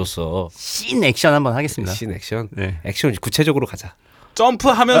포인트를 줬어. 씬 액션 한번 하겠습니다. 신 액션. 네. 액션 구체적으로 가자.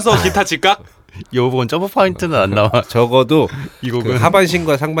 점프하면서 기타 직각? 요번 점프 포인트는 안 나와. 적어도 이 그 곡은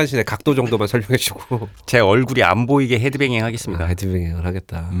하반신과 상반신의 각도 정도만 설명해 주고 제 얼굴이 안 보이게 헤드뱅잉 하겠습니다. 헤드뱅잉을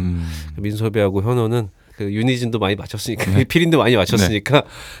하겠다. 민섭이하고 현호는 그 유니즌도 많이 맞췄으니까 네. 피린도 많이 맞췄으니까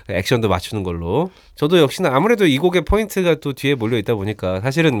액션도 맞추는 걸로. 저도 역시나 아무래도 이 곡의 포인트가 또 뒤에 몰려 있다 보니까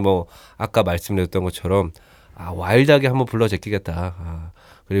사실은 뭐 아까 말씀드렸던 것처럼 와일드하게 한번 불러 제끼겠다.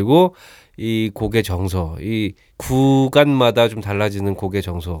 그리고 이 곡의 정서, 이 구간마다 좀 달라지는 곡의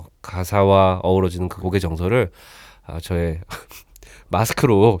정서, 가사와 어우러지는 그 곡의 정서를 저의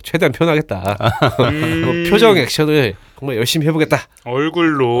마스크로 최대한 표현하겠다. 표정 액션을 정말 열심히 해보겠다.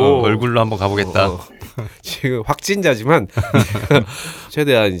 얼굴로 얼굴로 한번 가보겠다. 지금 확진자지만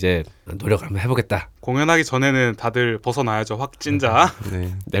최대한 이제 노력을 한번 해보겠다. 공연하기 전에는 다들 벗어나야죠. 확진자.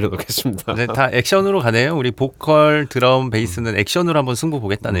 네. 내려놓겠습니다. 네, 다 액션으로 가네요. 우리 보컬, 드럼, 베이스는 액션으로 한번 승부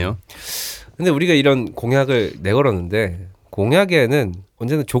보겠다네요. 근데 우리가 이런 공약을 내걸었는데 공약에는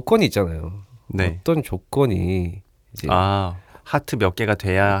언제나 조건이 있잖아요. 네. 어떤 조건이 이제 아, 하트 몇 개가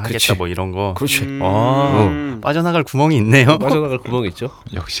돼야 하겠다 그치. 뭐 이런 거. 그렇지. 빠져나갈 구멍이 있네요. 빠져나갈 구멍이 있죠.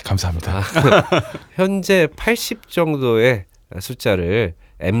 역시 감사합니다. 현재 80 정도의 숫자를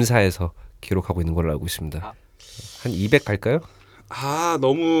M사에서 기록하고 있는 걸로 알고 있습니다. 한 200 갈까요? 아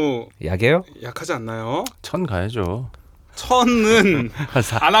너무 약해요? 약하지 않나요? 1000 가야죠. 1000은 한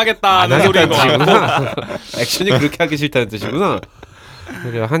안 하겠다는 소리인 것 같고. 뜻이구나. 액션이 그렇게 하기 싫다는 뜻이구나.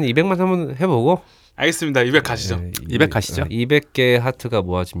 그래 한 200만 한번 해보고 알겠습니다. 200 가시죠. 네, 200 가시죠. 200개의 하트가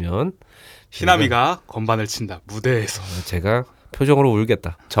모아지면 희남이가 건반을 친다. 무대에서. 제가 표정으로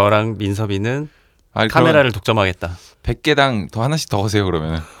울겠다. 저랑 민섭이는 아니, 카메라를 독점하겠다. 100개당 더 하나씩 더 하세요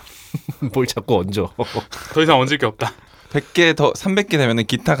그러면은. 뭘 자꾸 얹어. 더 이상 얹을 게 없다. 100개 더 300개 되면은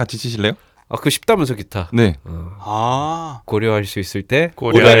기타 같이 치실래요? 아, 그거 쉽다면서 기타. 네. 아 고려할 수 있을 때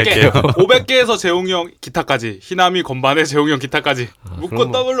고려할게요. 500개에서 재홍이 형 기타까지, 희남이 건반에 재홍이 형 기타까지 묶고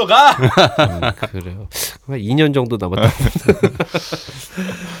그럼 뭐- 더블로 가. 그래요. 한 2년 정도 남았다.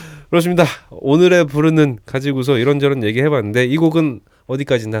 그렇습니다. 오늘의 부르는 가지고서 이런저런 얘기해봤는데 이 곡은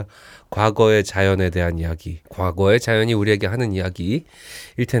어디까지나 과거의 자연에 대한 이야기, 과거의 자연이 우리에게 하는 이야기일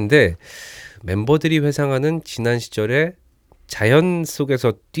텐데 멤버들이 회상하는 지난 시절의 자연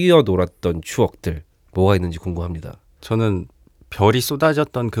속에서 뛰어놀았던 추억들 뭐가 있는지 궁금합니다. 저는 별이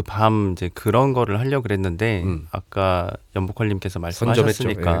쏟아졌던 그 밤 이제 그런 거를 하려고 그랬는데 아까 연보컬님께서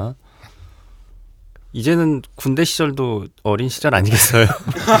말씀하셨으니까 이제는 군대 시절도 어린 시절 아니겠어요?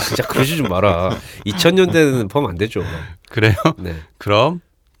 진짜 그러지 좀 마라. 2000년대는 보면 안 되죠. 그래요? 네. 그럼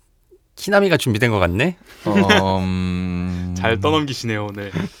희남이가 준비된 것 같네? 잘 떠넘기시네요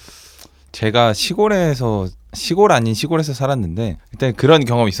오늘. 제가 시골 아닌 시골에서 살았는데 그때 그런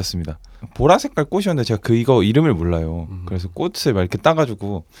경험이 있었습니다. 보라 색깔 꽃이었는데 제가 이거 이름을 몰라요. 그래서 꽃을 막 이렇게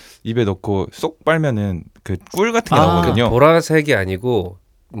따가지고 입에 넣고 쏙 빨면은 그 꿀 같은 게 나오거든요. 보라색이 아니고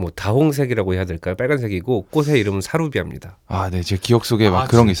뭐 다홍색이라고 해야 될까요? 빨간색이고 꽃의 이름은 사루비아입니다. 아, 네, 제 기억 속에 막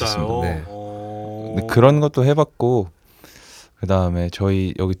그런 게 있었습니다. 네. 근데 그런 것도 해봤고 그 다음에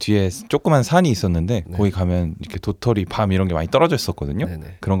저희 여기 뒤에 조그만 산이 있었는데 네. 거기 가면 이렇게 도토리, 밤 이런 게 많이 떨어져 있었거든요.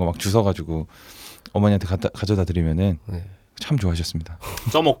 네네. 그런 거 막 주워가지고 어머니한테 가져다 드리면은 네. 참 좋아하셨습니다.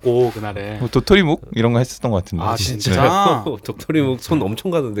 쪄먹고 그날에. 뭐 도토리묵 이런 거 했었던 것 같은데. 아, 네. 진짜? 독토리 손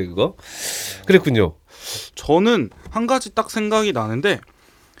엄청 가는데 그거? 그랬군요. 저는 한 가지 딱 생각이 나는데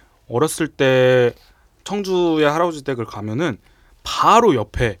어렸을 때 청주의 할아버지 댁을 가면은 바로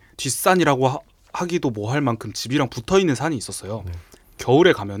옆에 뒷산이라고 하기도 뭐 할 만큼 집이랑 붙어 있는 산이 있었어요. 네.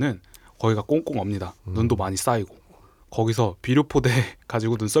 겨울에 가면은 거기가 꽁꽁 옵니다. 눈도 많이 쌓이고 거기서 비료포대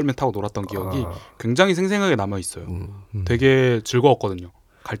가지고 눈썰매 타고 놀았던 기억이 아, 굉장히 생생하게 남아 있어요. 음. 되게 즐거웠거든요.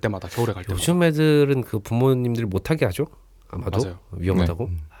 갈 때마다 겨울에 갈 때마다. 요즘 애들은 그 부모님들이 못하게 하죠. 아마도 맞아요. 위험하다고.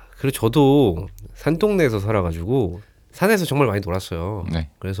 그리고 저도 산동네에서 살아가지고 산에서 정말 많이 놀았어요. 네.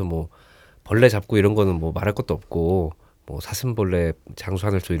 그래서 뭐 벌레 잡고 이런 거는 뭐 말할 것도 없고 뭐 사슴벌레,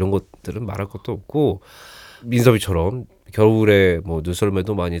 장수하늘소 이런 것들은 말할 것도 없고 민섭이처럼 겨울에 뭐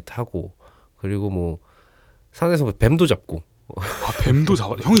눈썰매도 많이 타고 그리고 뭐 산에서 뭐 뱀도 잡고 아, 뱀도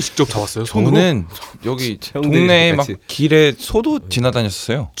형이 직접 잡았어요? 손으로? 저는 여기 형들이 동네에 막 같이. 길에 소도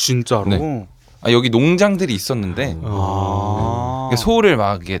지나다녔어요. 진짜로? 네. 아, 여기 농장들이 있었는데 아. 그러니까 소를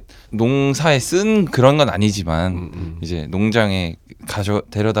막 이게 농사에 쓴 그런 건 아니지만 이제 농장에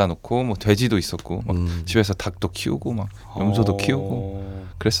데려다 놓고 뭐 돼지도 있었고 막 집에서 닭도 키우고 막 염소도 키우고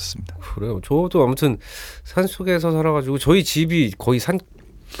그랬었습니다. 그래요. 저도 아무튼 산 속에서 살아가지고 저희 집이 거의 산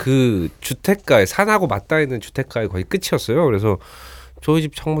그 주택가에 산하고 맞닿아 있는 주택가의 거의 끝이었어요. 그래서 저희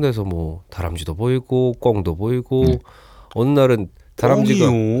집 창문에서 뭐 다람쥐도 보이고 꿩도 보이고 어느 날은 다람쥐가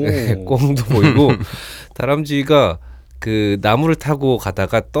꿩이요? 꿩도 보이고 다람쥐가 그 나무를 타고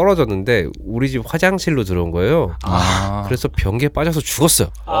가다가 떨어졌는데 우리 집 화장실로 들어온 거예요. 아, 그래서 변기에 빠져서 죽었어요.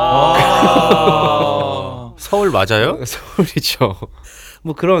 서울 맞아요? 서울이죠.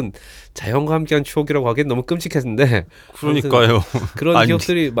 뭐 그런 자연과 함께한 추억이라고 하기엔 너무 끔찍했는데 그러니까요. 그런 아니.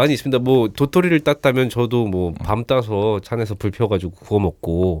 기억들이 많이 있습니다. 뭐 도토리를 땄다면 저도 뭐 밤 따서 산에서 불 펴가지고 구워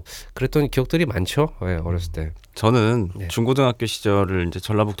먹고 그랬던 기억들이 많죠. 네, 어렸을 때. 저는 네. 중고등학교 시절을 이제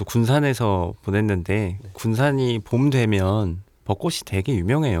전라북도 군산에서 보냈는데 군산이 봄 되면 벚꽃이 되게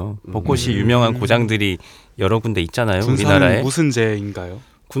유명해요. 벚꽃이 유명한 고장들이 여러 군데 있잖아요. 군산은 우리나라에. 무슨 제인가요?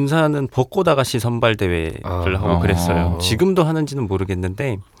 군산은 벚꽃 아가씨 선발 대회를 아. 하고 그랬어요. 아. 지금도 하는지는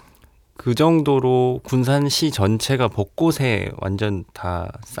모르겠는데 그 정도로 군산시 전체가 벚꽃에 완전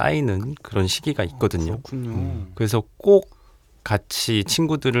다 쌓이는 그런 시기가 있거든요. 그렇군요. 그래서 꼭 같이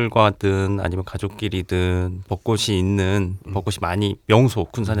친구들과든 아니면 가족끼리든 벚꽃이 있는 벚꽃이 많이 명소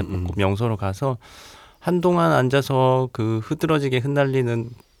군산의 벚꽃 명소로 가서 한동안 앉아서 그 흐드러지게 흩날리는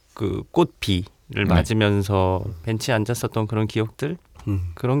그 꽃비를 맞으면서 벤치에 앉았었던 그런 기억들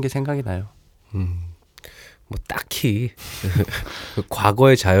그런 게 생각이 나요. 뭐 딱히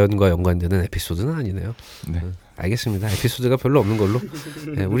과거의 자연과 연관되는 에피소드는 아니네요. 네. 알겠습니다. 에피소드가 별로 없는 걸로.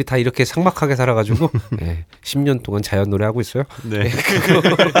 네, 우리 다 이렇게 삭막하게 살아가지고 10년 동안 자연 노래 하고 있어요. 네.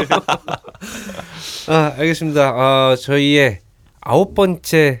 알겠습니다. 저희의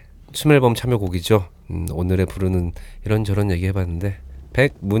 9번째 춤앨범 참여곡이죠. 오늘의 부르는 이런저런 얘기해봤는데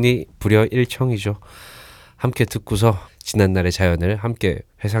백문이 불여 일청이죠. 함께 듣고서 지난날의 자연을 함께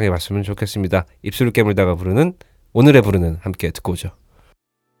회상해봤으면 좋겠습니다. 입술을 깨물다가 부르는 오늘의 부르는 함께 듣고 오죠.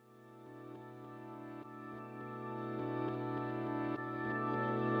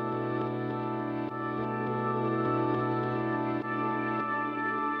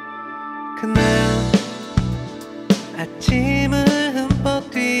 그날 아침을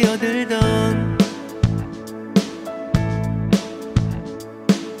흠뻑 뛰어들던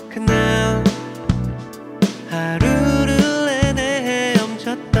그날 하루를 내내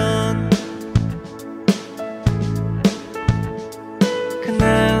헤엄쳤던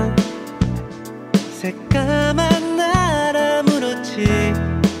그날 새까만 날 아무렇지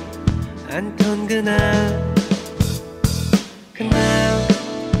않던 그날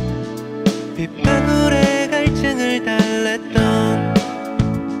빗방울의 갈증을 달랬던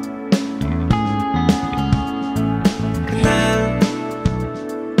그날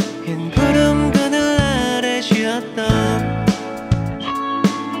흰 구름 그늘 아래 쉬었던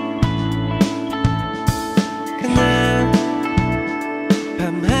그날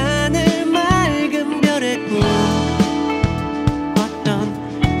밤하늘 맑은 별의 꿈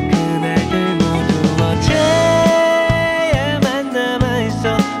꿨던 그날들 모두 어제야만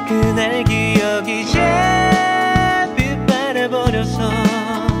남아있어 그날 기억이 이제 빗방울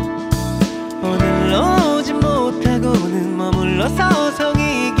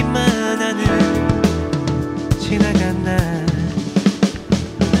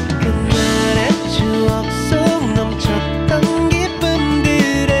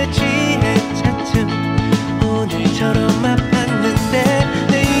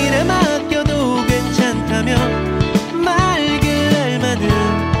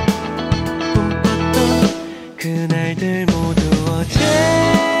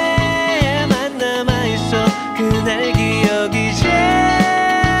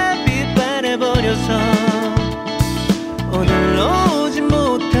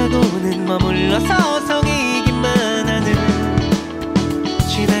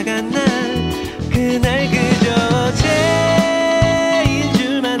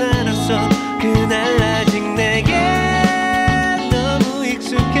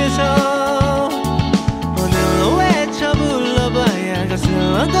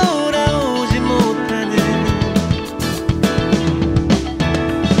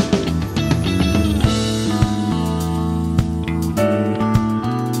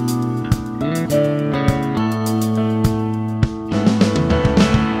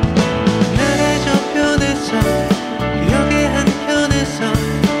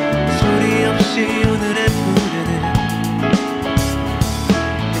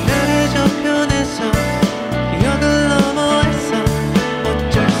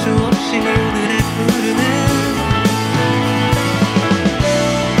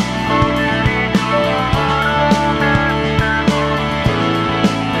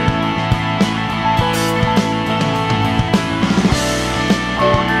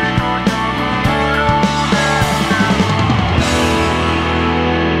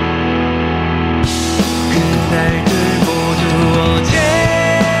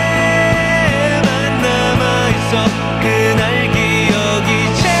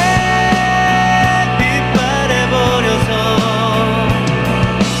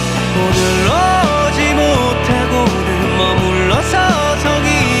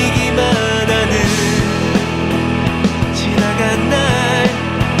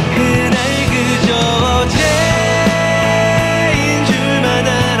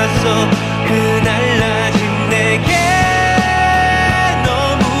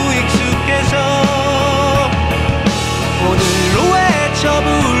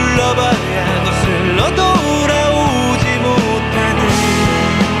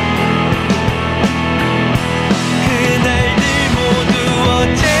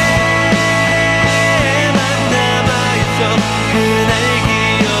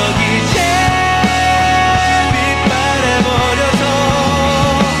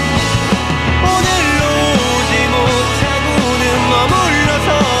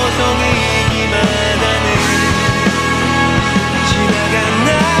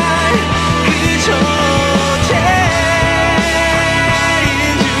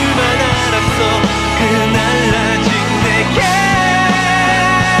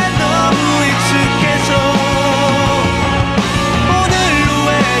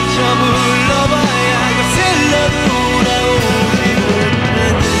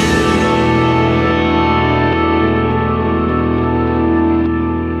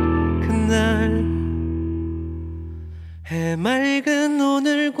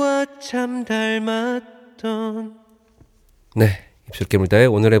들깨물다의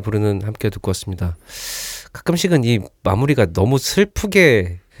오늘의 부르는 함께 듣고 왔습니다. 가끔씩은 이 마무리가 너무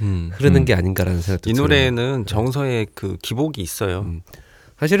슬프게 흐르는 게 아닌가라는 생각도 이 들어요. 노래는 정서의 그 기복이 있어요.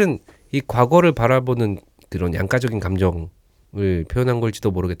 사실은 이 과거를 바라보는 그런 양가적인 감정을 표현한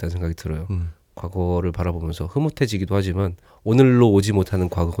걸지도 모르겠다는 생각이 들어요. 과거를 바라보면서 흐뭇해지기도 하지만 오늘로 오지 못하는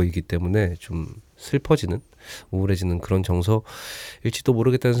과거이기 때문에 좀 슬퍼지는, 우울해지는 그런 정서일지도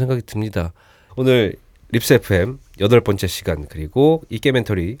모르겠다는 생각이 듭니다. 오늘 립스 FM 8번째 시간, 그리고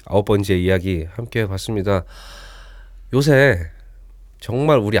이깨멘터리 9번째 이야기 함께 해봤습니다. 요새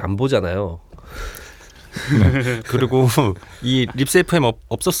정말 우리 안 보잖아요. 그리고 이 립스 FM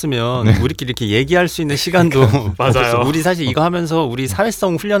없었으면 우리끼리 이렇게 얘기할 수 있는 시간도 없었어. 우리 사실 이거 하면서 우리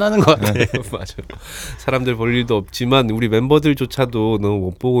사회성 훈련하는 것 같아. 맞아요. 사람들 볼 일도 없지만 우리 멤버들조차도 너무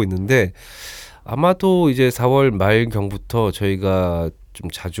못 보고 있는데, 아마도 이제 4월 말경부터 저희가 좀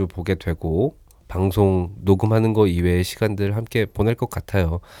자주 보게 되고 방송 녹음하는 거 이외의 시간들 함께 보낼 것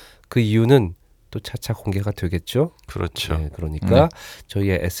같아요. 그 이유는 또 차차 공개가 되겠죠. 그렇죠. 네, 그러니까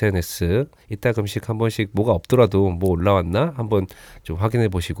저희의 SNS 이따금씩 한 번씩 뭐가 없더라도 뭐 올라왔나 한번 좀 확인해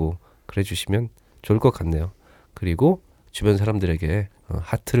보시고 그래 주시면 좋을 것 같네요. 그리고 주변 사람들에게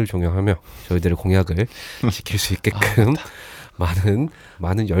하트를 종용하며 저희들의 공약을 지킬 수 있게끔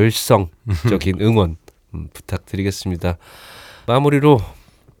많은 열성적인 응원 부탁드리겠습니다. 마무리로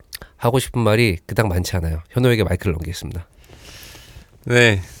하고 싶은 말이 그닥 많지 않아요. 현호에게 마이크를 넘기겠습니다.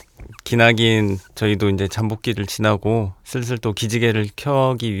 네. 기나긴 저희도 이제 잠복기를 지나고 슬슬 또 기지개를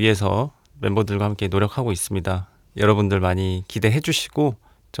켜기 위해서 멤버들과 함께 노력하고 있습니다. 여러분들 많이 기대해 주시고,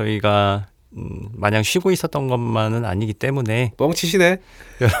 저희가 마냥 쉬고 있었던 것만은 아니기 때문에 뻥치시네.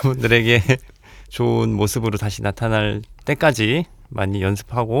 여러분들에게 좋은 모습으로 다시 나타날 때까지 많이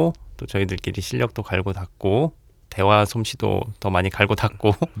연습하고, 또 저희들끼리 실력도 갈고 닦고 대화 솜씨도 더 많이 갈고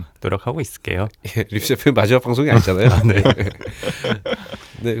닦고 노력하고 있을게요. 예, 립스 FM 마지막 방송이 아니잖아요. 네.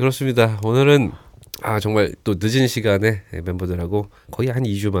 네, 그렇습니다. 오늘은 정말 또 늦은 시간에 멤버들하고 거의 한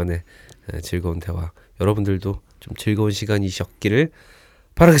 2주 만에 즐거운 대화, 여러분들도 좀 즐거운 시간이셨기를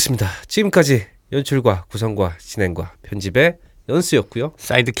바라겠습니다. 지금까지 연출과 구성과 진행과 편집의 연수였고요.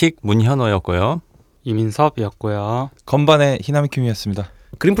 사이드킥 문현호였고요. 이민섭이었고요. 건반의 히나미킴이었습니다.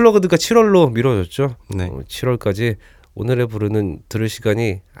 그린플러그드가 7월로 미뤄졌죠. 네. 7월까지 오늘의 부르는 들을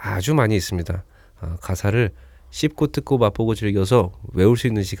시간이 아주 많이 있습니다. 가사를 씹고 뜯고 맛보고 즐겨서 외울 수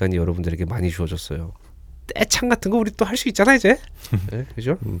있는 시간이 여러분들에게 많이 주어졌어요. 떼창 같은 거 우리 또 할 수 있잖아 이제. 네,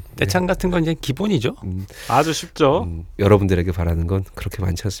 그죠? 떼창 같은 건 이제 기본이죠. 아주 쉽죠. 여러분들에게 바라는 건 그렇게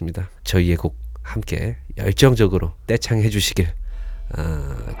많지 않습니다. 저희의 곡 함께 열정적으로 떼창해 주시길.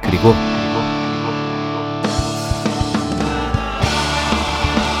 그리고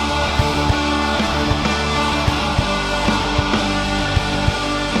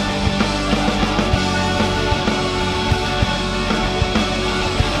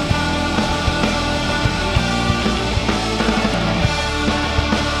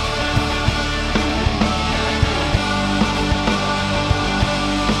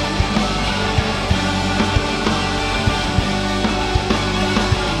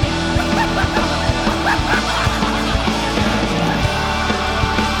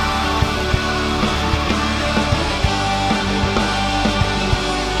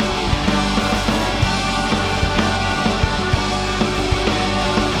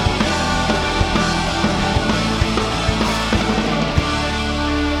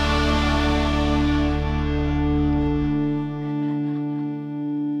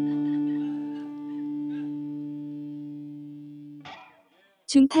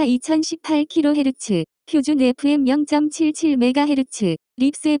중파 2018kHz, 표준 FM 0.77MHz,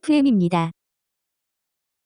 립스 FM입니다.